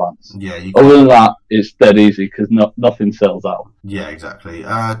advance. Yeah. Other than that, it's dead easy because nothing sells out. Yeah, exactly.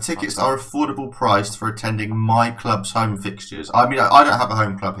 Tickets are affordable priced for attending my club's home fixtures. I mean, I don't have a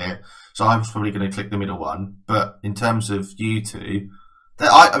home club here, so I was probably going to click the middle one. But in terms of you two,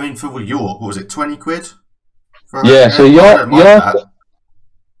 I mean, for York, what was it, 20 quid? So York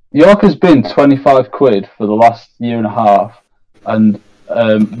has been 25 quid for the last year and a half. And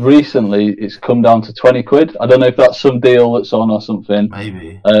recently it's come down to 20 quid. I don't know if that's some deal that's on or something.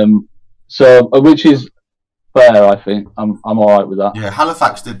 Maybe. So which is fair, I think. I'm alright with that. Yeah,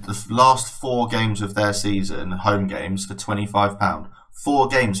 Halifax did the last 4 games of their season, home games, for £25. 4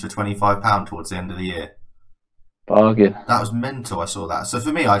 games for £25 towards the end of the year. Bargain. That was mental, I saw that. So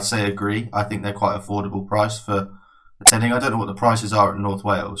for me, I'd say agree. I think they're quite affordable price for attending. I don't know what the prices are at North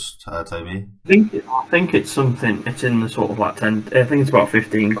Wales, Toby. I think it's something. It's in the sort of like 10. I think it's about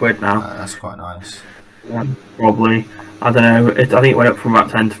 15 quid now. That's quite nice. Yeah, probably. I don't know. I think it went up from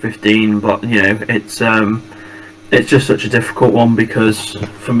about 10 to 15, but you know, it's just such a difficult one because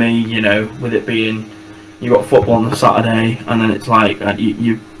for me, you know, with it being you got football on the Saturday and then it's like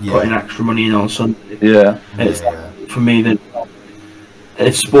you putting extra money in on Sunday. Yeah. For me that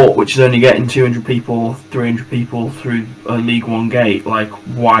a sport which is only getting 200 people, 300 people through a League One gate. Like,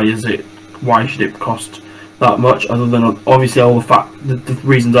 why should it cost that much? Other than obviously all the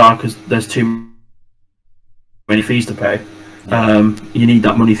reasons are because there's too many fees to pay. You need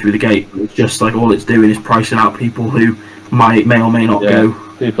that money through the gate. It's just like all it's doing is pricing out people who may or may not go.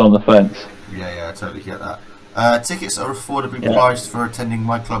 People on the fence. Yeah, I totally get that. Tickets are affordably priced for attending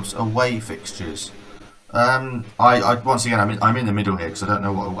my club's away fixtures. I once again, I'm in the middle here because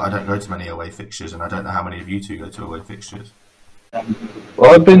I don't go to many away fixtures, and I don't know how many of you two go to away fixtures.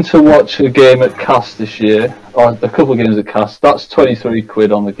 Well, I've been to watch a game at Cast this year, or a couple of games at Cast. That's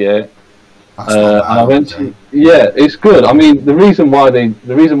 £23 on the gate. That's not bad, and I went to, it's good. I mean, the reason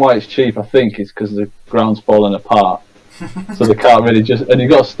why it's cheap, I think, is because the ground's falling apart, so they can't really and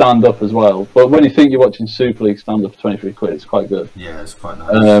you've got to stand up as well. But when you think you're watching Super League stand up for £23, it's quite good. Yeah, it's quite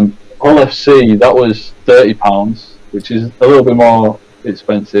nice. All FC, that was £30, which is a little bit more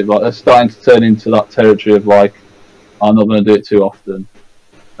expensive. Like, they're starting to turn into that territory of like, I'm not going to do it too often.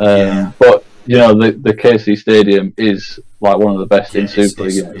 But you know, the KC Stadium is like one of the best in Super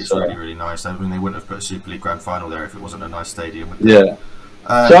League. It's really, really nice. I mean, they wouldn't have put a Super League Grand Final there if it wasn't a nice stadium. Yeah.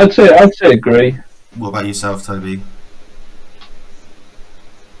 So I'd say agree. What about yourself, Toby?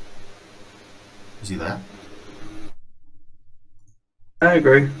 Is he there? I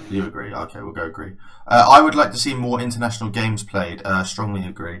agree. You agree? Okay, we'll go agree. I would like to see more international games played. Strongly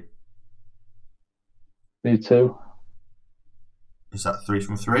agree. Me too. Is that 3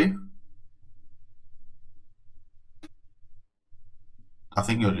 from 3? I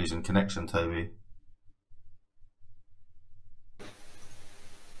think you're losing connection, Toby.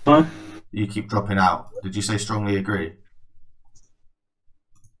 Huh? You keep dropping out. Did you say strongly agree?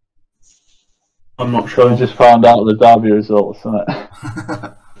 I'm not sure. I just found out the Derby results, isn't it?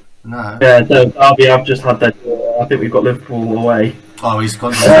 No. Yeah, no, Derby, I've just had that. I think we've got Liverpool away. Oh, he's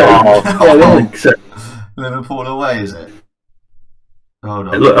gone. Liverpool away, is it? Hold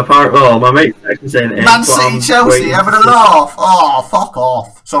on. Look, apparently, my mate's actually saying it. Man City, Chelsea, having a laugh. Oh, fuck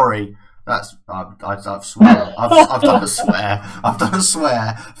off. Sorry. I've swear. I've done a swear. I've done a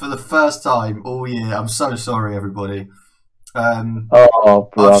swear for the first time all year. I'm so sorry, everybody.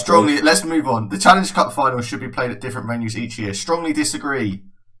 Let's move on. The Challenge Cup final should be played at different venues each year. Strongly disagree.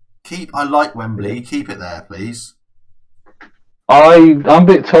 I like Wembley. Keep it there, please. I'm a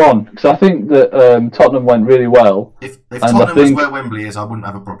bit torn because I think that Tottenham went really well. If Tottenham was where Wembley is, I wouldn't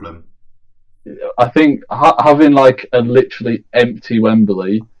have a problem. I think having like a literally empty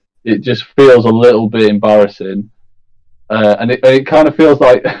Wembley, it just feels a little bit embarrassing, and it kind of feels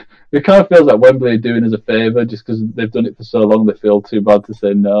like Wembley are doing us a favour just because they've done it for so long. They feel too bad to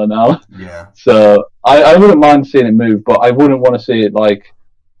say no now. Yeah. So I wouldn't mind seeing it move, but I wouldn't want to see it like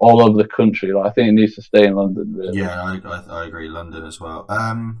all over the country. Like, I think it needs to stay in London. Really. Yeah, I agree. London as well.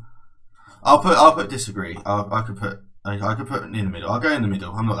 I'll put disagree. I could put it in the middle. I'll go in the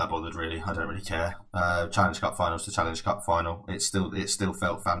middle. I'm not that bothered really. I don't really care. Challenge Cup finals to Challenge Cup final. It still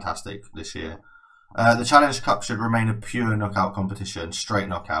felt fantastic this year. The Challenge Cup should remain a pure knockout competition, straight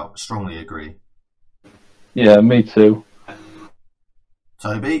knockout. Strongly agree. Yeah, me too.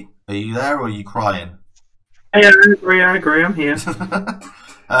 Toby, are you there or are you crying? Yeah, I agree. I'm here.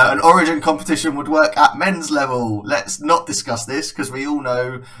 An Origin competition would work at men's level. Let's not discuss this because we all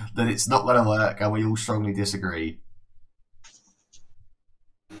know that it's not going to work, and we all strongly disagree.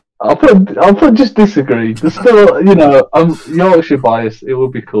 I'll put just disagree. There's still, I'm Yorkshire biased. It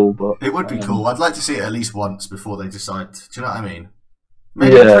would be cool, but it would be cool. I'd like to see it at least once before they decide. Do you know what I mean?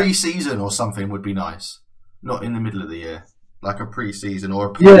 Maybe pre-season or something would be nice. Not in the middle of the year, like a pre-season or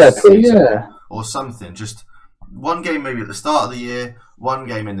a post-season or something. Just one game maybe at the start of the year, one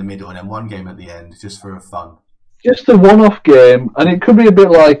game in the middle, and then one game at the end, just for fun. Just a one-off game, and it could be a bit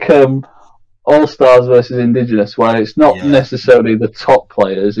like All Stars versus Indigenous, where it's not necessarily the top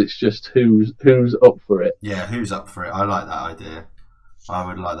players; it's just who's up for it. Yeah, who's up for it? I like that idea. I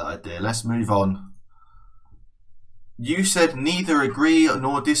would like that idea. Let's move on. You said neither agree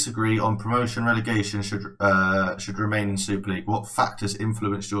nor disagree on promotion relegation should remain in Super League. What factors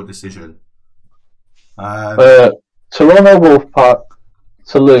influenced your decision? Toronto Wolfpack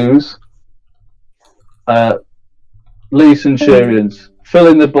to lose. Lee Centurions. Fill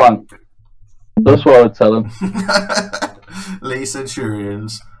in the blank. That's what I would tell them. Lee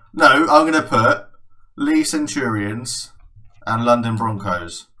Centurions. No, I'm going to put Lee Centurions and London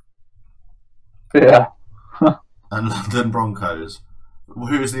Broncos. Yeah. And London Broncos.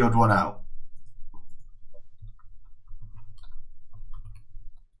 Who's the odd one out?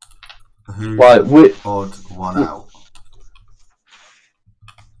 Who's the odd one out?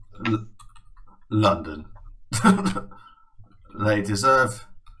 London. they deserve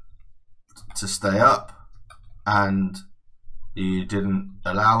to stay up, and you didn't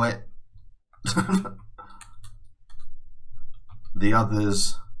allow it. The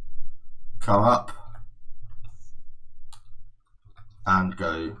others come up and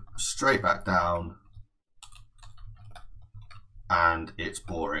go straight back down, and it's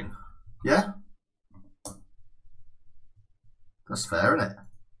boring. Yeah? That's fair, isn't it?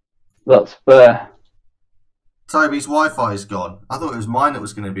 That's fair. Toby's Wi-Fi's gone. I thought it was mine that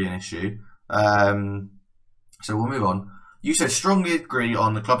was going to be an issue. So we'll move on. You said strongly agree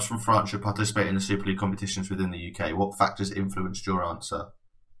on the clubs from France should participate in the Super League competitions within the UK. What factors influenced your answer?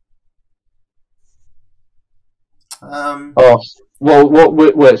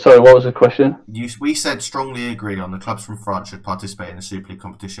 Wait, sorry, what was the question? We said strongly agree on the clubs from France should participate in the Super League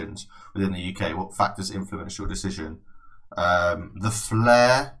competitions within the UK. What factors influenced your decision? The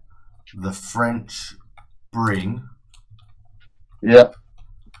flair the French bring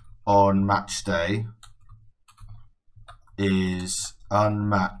on match day is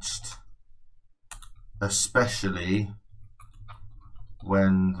unmatched, especially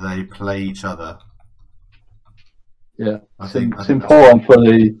when they play each other. Yeah, it's important for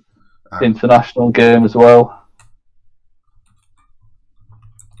the international game as well.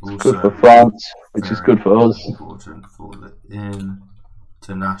 It's good for France, which is good for us. Important for the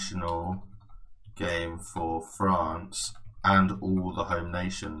international game for France and all the home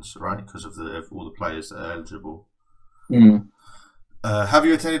nations, right? Because of all the players that are eligible. Mm. Have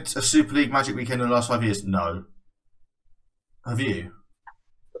you attended a Super League Magic Weekend in the last 5 years? No. Have you?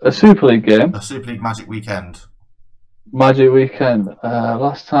 A Super League game? A Super League Magic Weekend. Magic Weekend.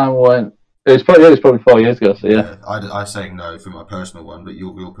 Last time I went, it's probably 4 years ago. So yeah. I'm saying no for my personal one, but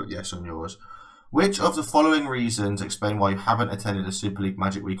you'll put yes on yours. Which of the following reasons explain why you haven't attended a Super League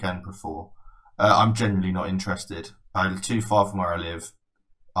Magic Weekend before? I'm genuinely not interested. I live too far from where I live.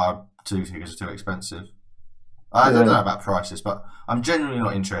 Tickets are too expensive. I don't know about prices, but I'm genuinely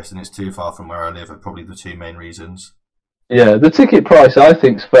not interested, and it's too far from where I live. Are probably the two main reasons. Yeah, the ticket price I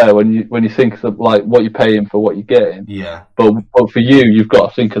think is fair when you think of like what you're paying for what you're getting. Yeah. But for you've got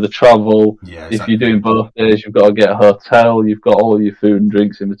to think of the travel. Yeah. Exactly. If you're doing both days, you've got to get a hotel. You've got all your food and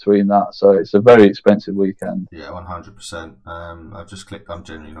drinks in between that, so it's a very expensive weekend. Yeah, 100%. I've just clicked. I'm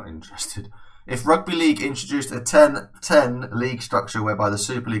genuinely not interested. If Rugby League introduced a 10 league structure whereby the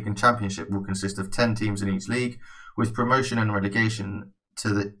Super League and Championship will consist of 10 teams in each league, with promotion and relegation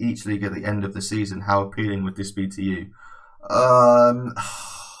to each league at the end of the season, how appealing would this be to you? I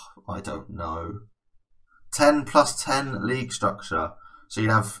don't know. 10 plus 10 league structure. So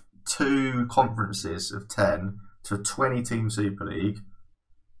you'd have 2 conferences of 10 to a 20-team Super League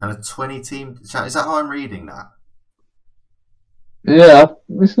and a 20-team... Is that how I'm reading that? Yeah,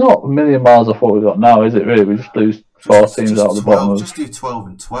 it's not a million miles off what we've got now, is it really? We just lose 4 teams out of the bottom. Just do 12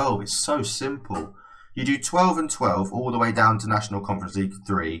 and 12. It's so simple. You do 12 and 12 all the way down to National Conference League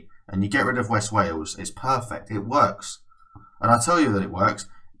 3 and you get rid of West Wales. It's perfect. It works. And I tell you that it works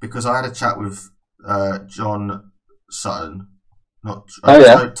because I had a chat with John Sutton,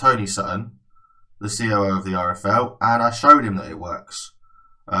 Tony Sutton, the COO of the RFL, and I showed him that it works.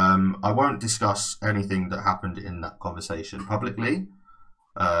 I won't discuss anything that happened in that conversation publicly,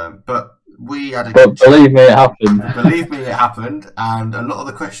 but we had a good chat. Believe me, it happened. Believe me, it happened, and a lot of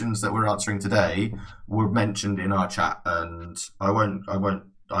the questions that we're answering today were mentioned in our chat, and I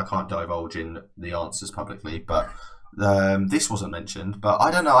can't divulge in the answers publicly, but this wasn't mentioned. But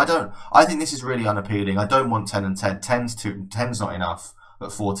I don't know. I think this is really unappealing. I don't want 10 and 10. 10's not enough, but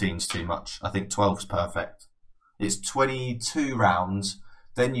 14's too much. I think 12's perfect. It's 22 rounds.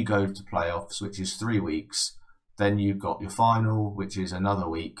 Then you go to playoffs, which is 3 weeks. Then you've got your final, which is another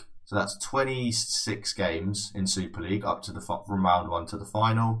week. So that's 26 games in Super League up to from round 1 to the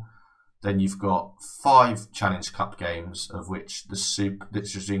final. Then you've got 5 Challenge Cup games, of which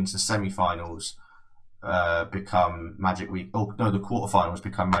which means the semi-finals become Magic Week. Oh no, the quarterfinals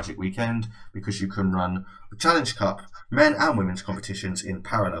become Magic Weekend because you can run the Challenge Cup men and women's competitions in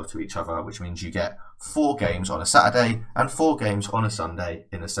parallel to each other, which means you get 4 games on a Saturday and 4 games on a Sunday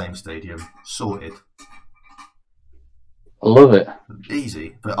in the same stadium. Sorted. I love it.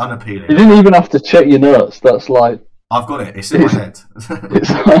 Easy, but unappealing. You didn't even have to check your notes. That's like... I've got it. It's in my head.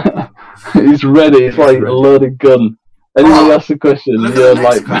 It's ready. It's like a loaded gun. Anybody asks a question, look you're at the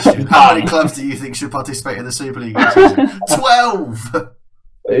next like... question. How many clubs do you think should participate in the Super League this season? 12!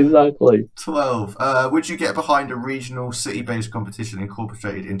 Exactly. 12. Would you get behind a regional city-based competition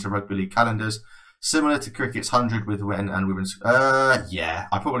incorporated into Rugby League calendars, similar to cricket's 100 with men and women's? Yeah,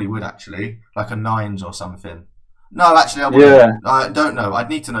 I probably would actually. Like a 9s or something. No, actually, I wouldn't. Yeah. I don't know. I'd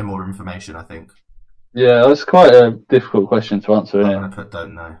need to know more information, I think. Yeah, that's quite a difficult question to answer, I'm isn't going it? to put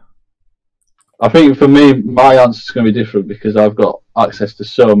don't know. I think for me, my answer is going to be different because I've got access to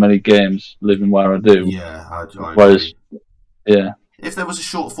so many games living where I do. Yeah, I Whereas, agree. yeah, If there was a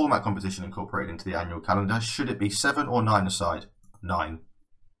short format competition incorporated into the annual calendar, should it be 7 or 9 aside? 9.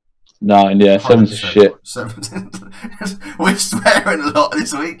 9, yeah, 7's a 100%. shit. 7. We're swearing a lot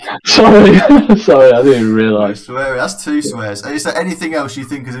this week. Sorry, sorry, I didn't even We're realise. swearing. That's 2 swears. Is there anything else you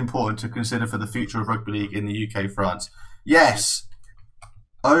think is important to consider for the future of rugby league in the UK, France? Yes.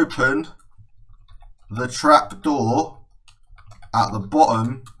 Open the trap door at the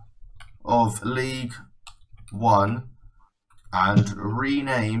bottom of League One and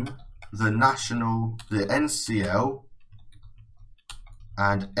rename the NCL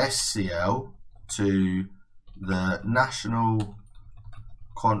and SCL to the National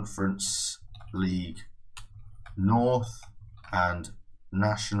Conference League North and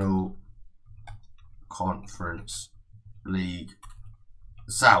National Conference League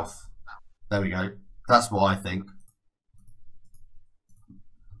South. There we go. That's what I think.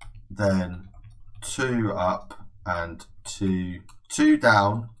 Then 2 up and 2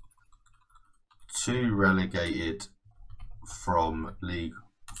 down, 2 relegated from League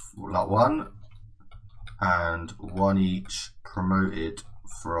 1, and 1 each promoted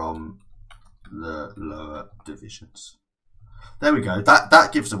from the lower divisions. There we go.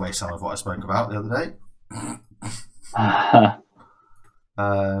 That gives away some of what I spoke about the other day. I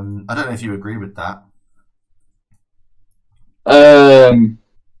don't know if you agree with that. I'm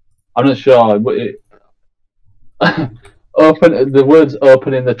not sure. But the words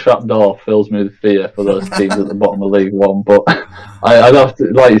 "opening the trap door" fills me with fear for those teams at the bottom of League One. But I'd have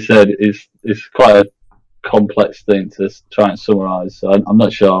to, like you said, it's quite a complex thing to try and summarise. So I'm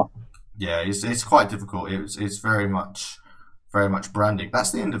not sure. Yeah, it's quite difficult. It's very much branding.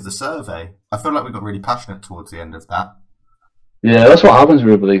 That's the end of the survey. I feel like we got really passionate towards the end of that. Yeah, that's what happens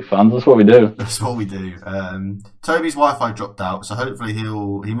with Rugby League fans. That's what we do. That's what we do. Toby's Wi-Fi dropped out, so hopefully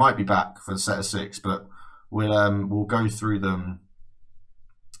he might be back for the set of 6. But we'll go through them.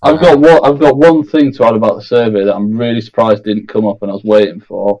 I've got one thing to add about the survey that I'm really surprised didn't come up, and I was waiting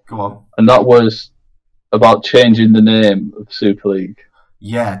for. Go on. And that was about changing the name of Super League.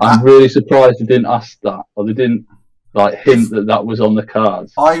 Yeah, I'm really surprised they didn't ask that, or they didn't hint that was on the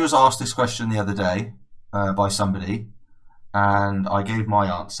cards. I was asked this question the other day by somebody, and I gave my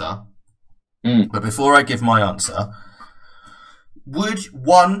answer. But before I give my answer, would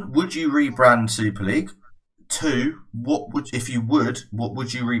you rebrand Super League? 2, what would you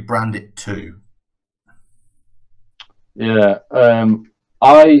rebrand it to? Yeah,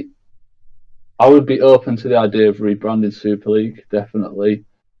 I would be open to the idea of rebranding Super League, definitely.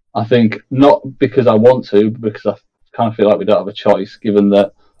 I think not because I want to, but because I kind of feel like we don't have a choice, given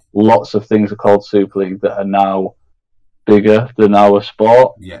that lots of things are called Super League that are now bigger than our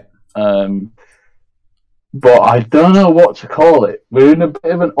sport. Yeah. But I don't know what to call it. We're in a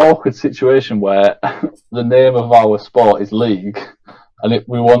bit of an awkward situation where the name of our sport is League, and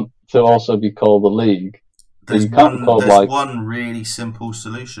we want to also be called the League. There's one really simple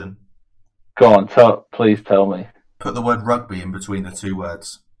solution. Go on, please tell me. Put the word rugby in between the 2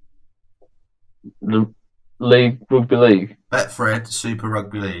 words. The League, Rugby League. Betfred Super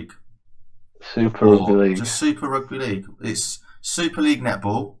Rugby League. Super Rugby League. Just Super Rugby League. It's Super League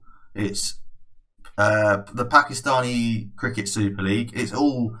Netball. It's the Pakistani Cricket Super League. It's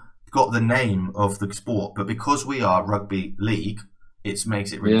all got the name of the sport, but because we are Rugby League, it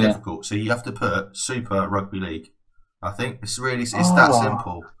makes it really difficult. So you have to put Super Rugby League. I think it's that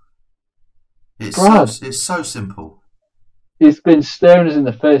simple. It's so simple. It's been staring us in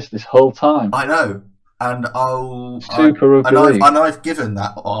the face this whole time. I know, and I've given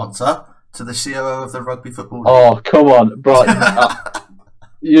that answer to the COO of the Rugby Football League. Oh, come on, bro!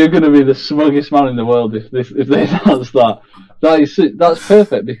 You're going to be the smuggest man in the world if they announce that. That's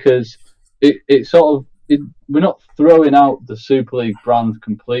perfect because it sort of we're not throwing out the Super League brand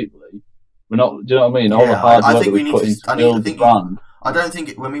completely. We're not. Do you know what I mean? All the hard work that we put into build the brand. I don't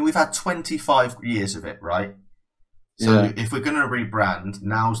think. We've had 25 years of it, right? So if we're going to rebrand,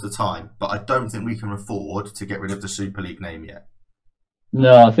 now's the time. But I don't think we can afford to get rid of the Super League name yet.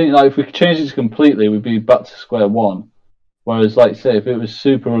 No, I think if we could change it completely, we'd be back to square one. Whereas, like say, if it was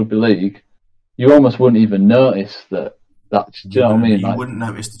Super Rugby League, you almost wouldn't even notice that. Do you know what I mean? You wouldn't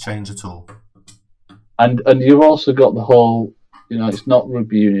notice the change at all. And you've also got the whole, it's not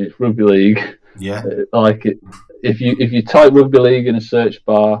rugby union, it's rugby league. Yeah. If you type rugby league in a search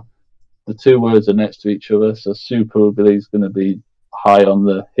bar, the 2 words are next to each other. So Super Rugby League is going to be high on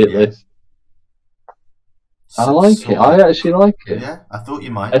the hit list. I like it. I actually like it. Yeah, I thought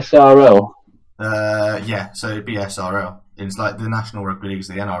you might. SRL. Yeah, so BSRL. It's like the National Rugby League is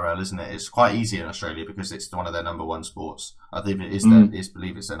the NRL, isn't it? It's quite easy in Australia because it's one of their number one sports. I think it is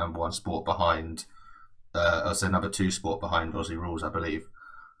believe it's their number one sport behind, or it's their number two sport behind Aussie rules, I believe.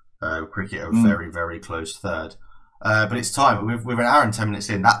 Cricket are very, very close third. But it's time. We're an hour and 10 minutes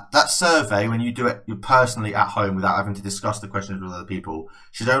in. That survey, when you do it personally at home without having to discuss the questions with other people,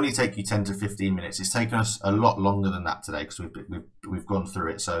 should only take you 10 to 15 minutes. It's taken us a lot longer than that today because we've gone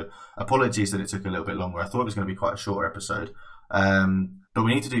through it. So apologies that it took a little bit longer. I thought it was going to be quite a shorter episode. But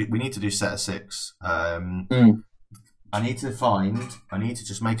we need to do set of 6. I need to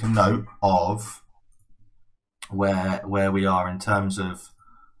just make a note of where we are in terms of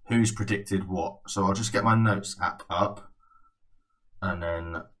who's predicted what. So I'll just get my notes app up and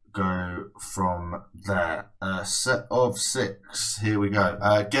then go from there. Set of 6. Here we go.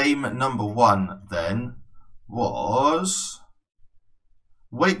 Game number 1 then was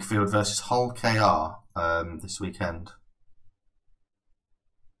Wakefield versus Hull KR this weekend.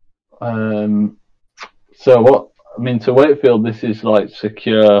 So what? I mean, to Wakefield, this is like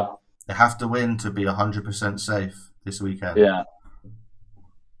secure. They have to win to be 100% safe this weekend. Yeah.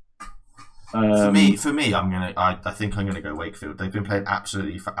 For me, I think I'm gonna go Wakefield. They've been playing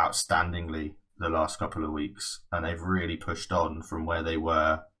absolutely outstandingly the last couple of weeks, and they've really pushed on from where they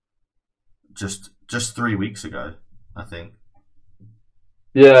were just 3 weeks ago, I think.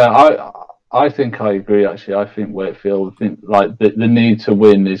 Yeah, I think I agree. Actually, I think Wakefield. I think like the need to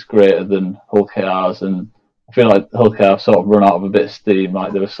win is greater than Hull KR's, and I feel like Hull KR sort of run out of a bit of steam.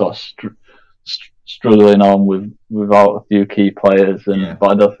 Like they were sort of struggling on without a few key players,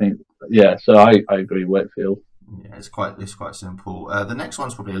 but I don't think. Yeah, so I agree, Wakefield. Yeah, it's quite simple. The next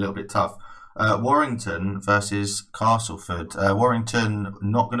one's probably a little bit tough. Warrington versus Castleford. Warrington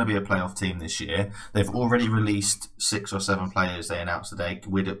not going to be a playoff team this year. They've already released 6 or 7 players. They announced today: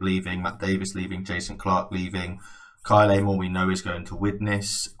 Widdop leaving, Matt Davis leaving, Jason Clark leaving, Kyle Amor we know is going to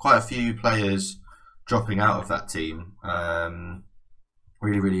Widnes. Quite a few players dropping out of that team.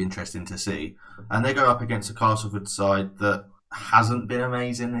 Really, really interesting to see. And they go up against a Castleford side that hasn't been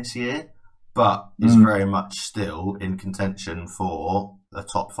amazing this year, but is very much still in contention for a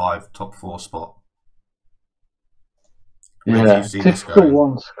top 5, top 4 spot. Yeah, difficult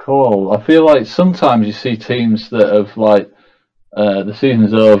one to call. I feel like sometimes you see teams that have like the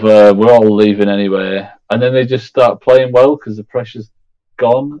season's over, we're all leaving anyway, and then they just start playing well because the pressure's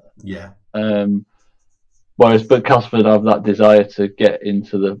gone. Yeah. But Castleford have that desire to get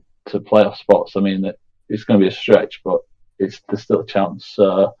into the playoff spots. I mean, it's going to be a stretch, but there's still a chance.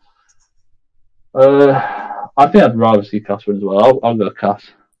 So, I think I'd rather see Castleford as well. I'll go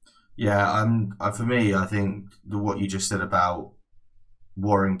Cass. Yeah, for me, I think what you just said about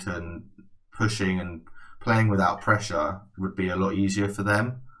Warrington pushing and playing without pressure would be a lot easier for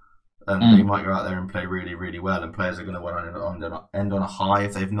them. And they might go out there and play really, really well, and players are going to want to end on a high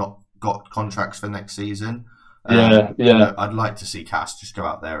if they've not got contracts for next season. Yeah. I'd like to see Cass just go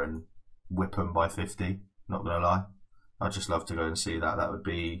out there and whip them by 50. Not going to lie. I'd just love to go and see that. That would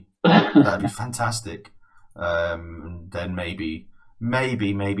be fantastic. Then maybe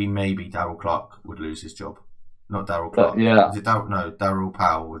Darryl Clark would lose his job. Not Darryl Clark. Yeah. Is it Darryl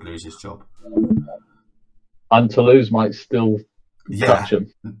Powell would lose his job. And Toulouse might still catch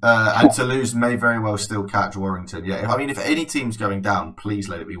him. And Toulouse may very well still catch Warrington. Yeah. I mean, if any team's going down, please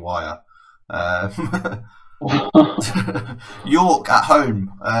let it be Wire. York at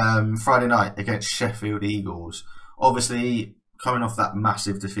home Friday night against Sheffield Eagles. Obviously, coming off that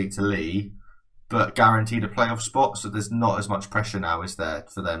massive defeat to Lee, but guaranteed a playoff spot, so there's not as much pressure now, is there,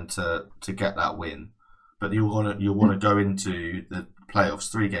 for them to get that win? But you'll want to go into the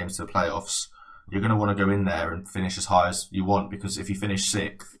playoffs, 3 games to the playoffs. You're going to want to go in there and finish as high as you want, because if you finish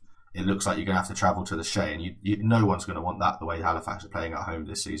 6th, it looks like you're going to have to travel to the Shay, and no one's going to want that the way Halifax are playing at home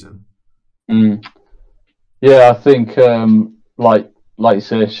this season. Yeah, I think like you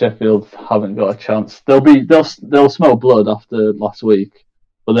say, Sheffield haven't got a chance. They'll smell blood after last week,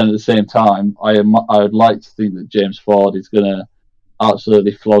 but then at the same time, I would like to think that James Ford is going to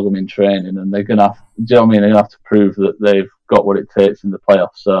absolutely flog them in training, and they're going to have. Do you know what I mean? They're going to have to prove that they've got what it takes in the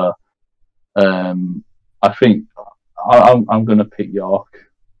playoffs. So, I think I'm going to pick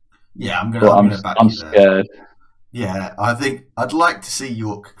York. Yeah, I'm scared. Yeah, I think I'd like to see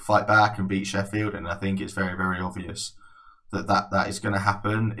York fight back and beat Sheffield, and I think it's very, very obvious that is going to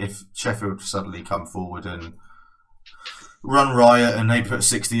happen. If Sheffield suddenly come forward and run riot and they put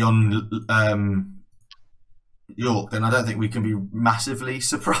 60 on York, then I don't think we can be massively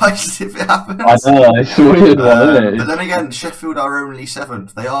surprised if it happens. I know, it's a weird one, isn't it? But then again, Sheffield are only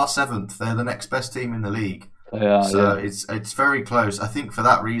 7th. They are 7th. They're the next best team in the league. They are, so it's very close. I think for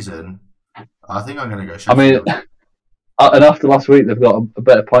that reason, I think I'm going to go I mean, Sheffield. and after last week, they've got a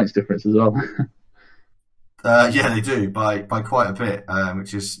better points difference as well. Yeah, they do by quite a bit,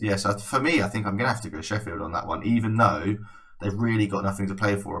 which is So for me, I think I'm going to have to go Sheffield on that one, even though they've really got nothing to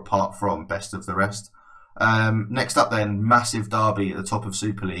play for apart from best of the rest. Next up, then, massive derby at the top of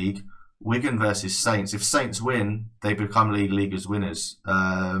Super League: Wigan versus Saints. If Saints win, they become Leaguers winners.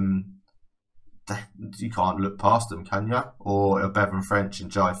 You can't look past them, can you? Or Bevan French and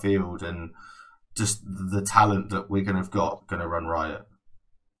Jai Field and just the talent that Wigan have got going to run riot.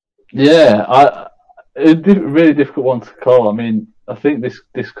 Yeah, it's a really difficult one to call. I mean, I think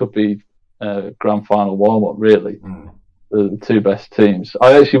this could be a grand final warm-up, really. The two best teams.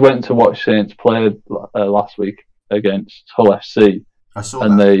 I actually went to watch Saints play last week against Hull FC. I saw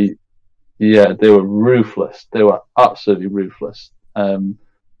and that. they were ruthless. They were absolutely ruthless.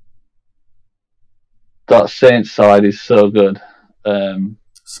 That Saints side is so good.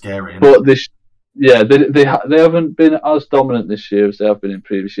 Scary. But they haven't been as dominant this year as they have been in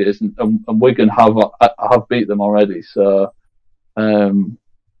previous years, and Wigan have beat them already. So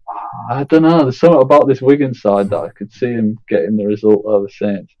I don't know. There's something about this Wigan side that I could see him getting the result over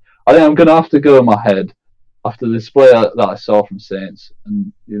Saints. I think I'm going to have to go in my head after the display that I saw from Saints,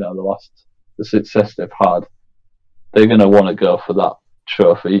 and the success they've had. They're going to want to go for that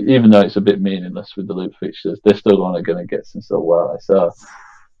trophy, even though it's a bit meaningless with the loop fixtures. They're still going to get some sort of well. So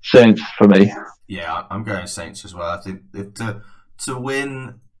Saints for me. Yeah, I'm going Saints as well. I think to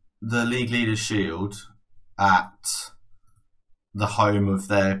win the League Leaders Shield at the home of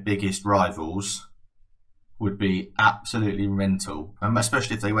their biggest rivals would be absolutely mental,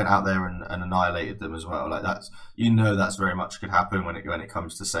 especially if they went out there and annihilated them as well. Like that's very much could happen when it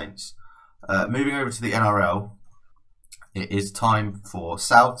comes to Saints. Moving over to the NRL, it is time for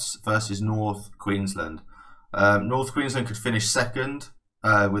Souths versus North Queensland. North Queensland could finish second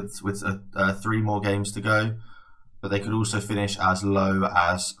with 3 more games to go, but they could also finish as low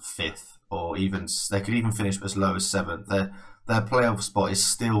as 5th, or they could even finish as low as 7th. Their playoff spot is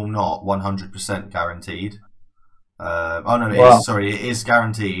still not 100% guaranteed. It is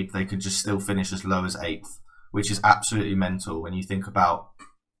guaranteed. They could just still finish as low as 8th, which is absolutely mental when you think about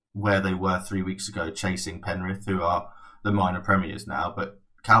where they were 3 weeks ago, chasing Penrith, who are the minor premiers now. But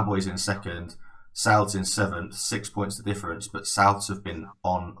Cowboys in 2nd, Souths in 7th, 6 points the difference. But Souths have been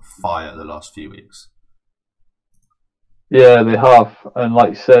on fire the last few weeks. Yeah, they have, and like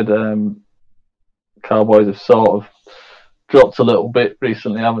you said, Cowboys have sort of dropped a little bit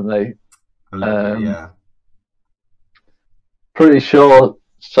recently, haven't they? A little bit, yeah. Pretty sure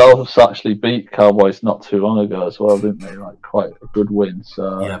Souths actually beat Cowboys not too long ago as well, didn't they? Like quite a good win.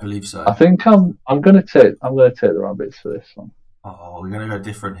 So yeah, I believe so. I think I'm going to take the Rabbits for this one. Oh, we're going to go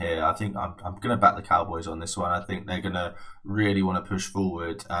different here. I think I'm going to back the Cowboys on this one. I think they're going to really want to push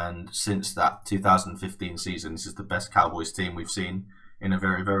forward. And since that 2015 season, this is the best Cowboys team we've seen in a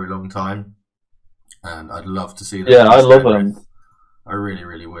very, very long time. And I'd love to see them. Yeah, I love them. I really,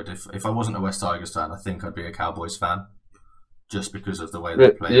 really would. If I wasn't a West Tigers fan, I think I'd be a Cowboys fan, just because of the way they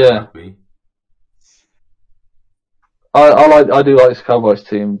play rugby. I do like this Cowboys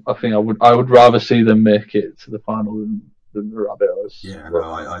team. I think I would rather see them make it to the final than the Rabbitohs. Yeah,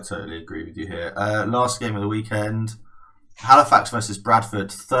 no, I totally agree with you here. Last game of the weekend, Halifax versus Bradford.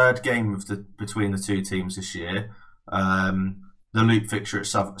 3rd game between the two teams this year. The loop fixture at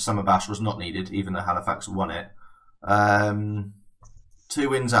Summer Bash was not needed, even though Halifax won it. 2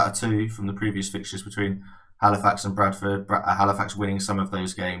 wins out of 2 from the previous fixtures between Halifax and Bradford. Halifax winning some of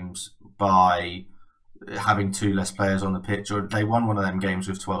those games by having 2 less players on the pitch, or they won one of them games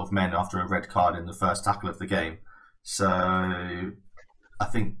with 12 men after a red card in the first tackle of the game. So I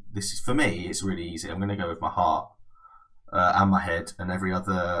think this is, for me, it's really easy. I'm going to go with my heart and my head and every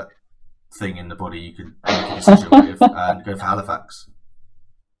other thing in the body you can make a decision with, and go for Halifax.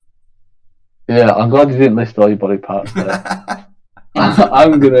 Yeah, I'm glad you didn't list all your body parts there.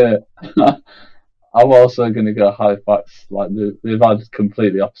 I'm also gonna go Halifax. Like they've had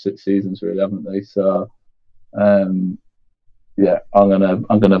completely opposite seasons, really, haven't they? So, yeah,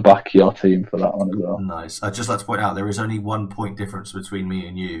 I'm gonna back your team for that one as well. Nice. I'd just like to point out there is only 1 point difference between me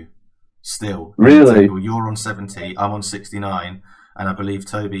and you. Still, really, you're on 70, I'm on 69, and I believe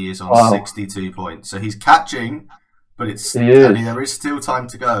Toby is on 62 points. So he's catching, but there is still time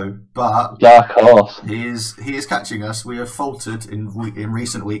to go. But dark horse. He is catching us. We have faltered in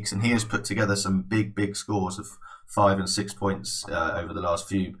recent weeks, and he has put together some big scores of 5 and 6 points over the last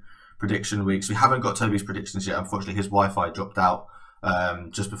few prediction weeks. We haven't got Toby's predictions yet. Unfortunately, his Wi-Fi dropped out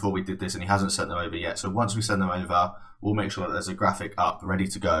just before we did this, and he hasn't sent them over yet. So once we send them over, we'll make sure that there's a graphic up ready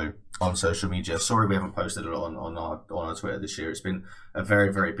to go on social media. Sorry we haven't posted it on our Twitter this year. It's been a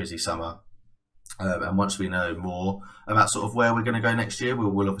very, very busy summer. And once we know more about sort of where we're going to go next year,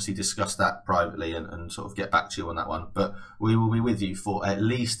 we'll obviously discuss that privately and sort of get back to you on that one. But we will be with you for at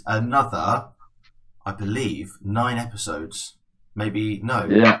least another, I believe, 9 episodes. Maybe,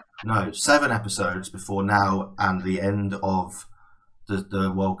 no, 7 episodes before now and the end of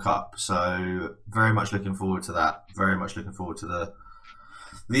the World Cup. So very much looking forward to that. Very much looking forward to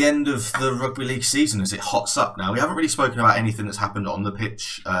the end of the Rugby League season as it hots up now. We haven't really spoken about anything that's happened on the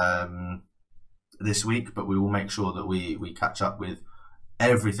pitch this week, but we will make sure that we catch up with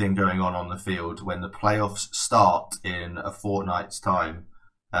everything going on the field when the playoffs start in a fortnight's time,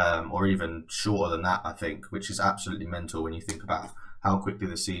 or even shorter than that, I think, which is absolutely mental when you think about how quickly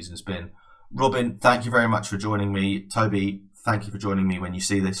the season's been. Robin, thank you very much for joining me. Toby, thank you for joining me. When you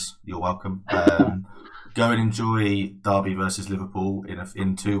see this, you're welcome. Go and enjoy Derby versus Liverpool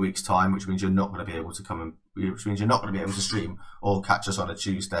in 2 weeks' time, which means you're not going to be able to stream or catch us on a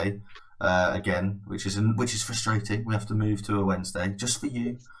Tuesday. Again, which is frustrating. We have to move to a Wednesday just for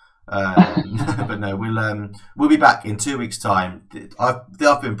you. But no, we'll be back in 2 weeks' time.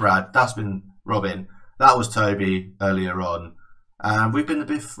 I've been Brad. That's been Robin. That was Toby earlier on, and we've been the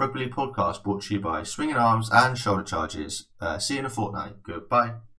Biff Rugby League podcast, brought to you by Swinging Arms and Shoulder Charges. See you in a fortnight. Goodbye.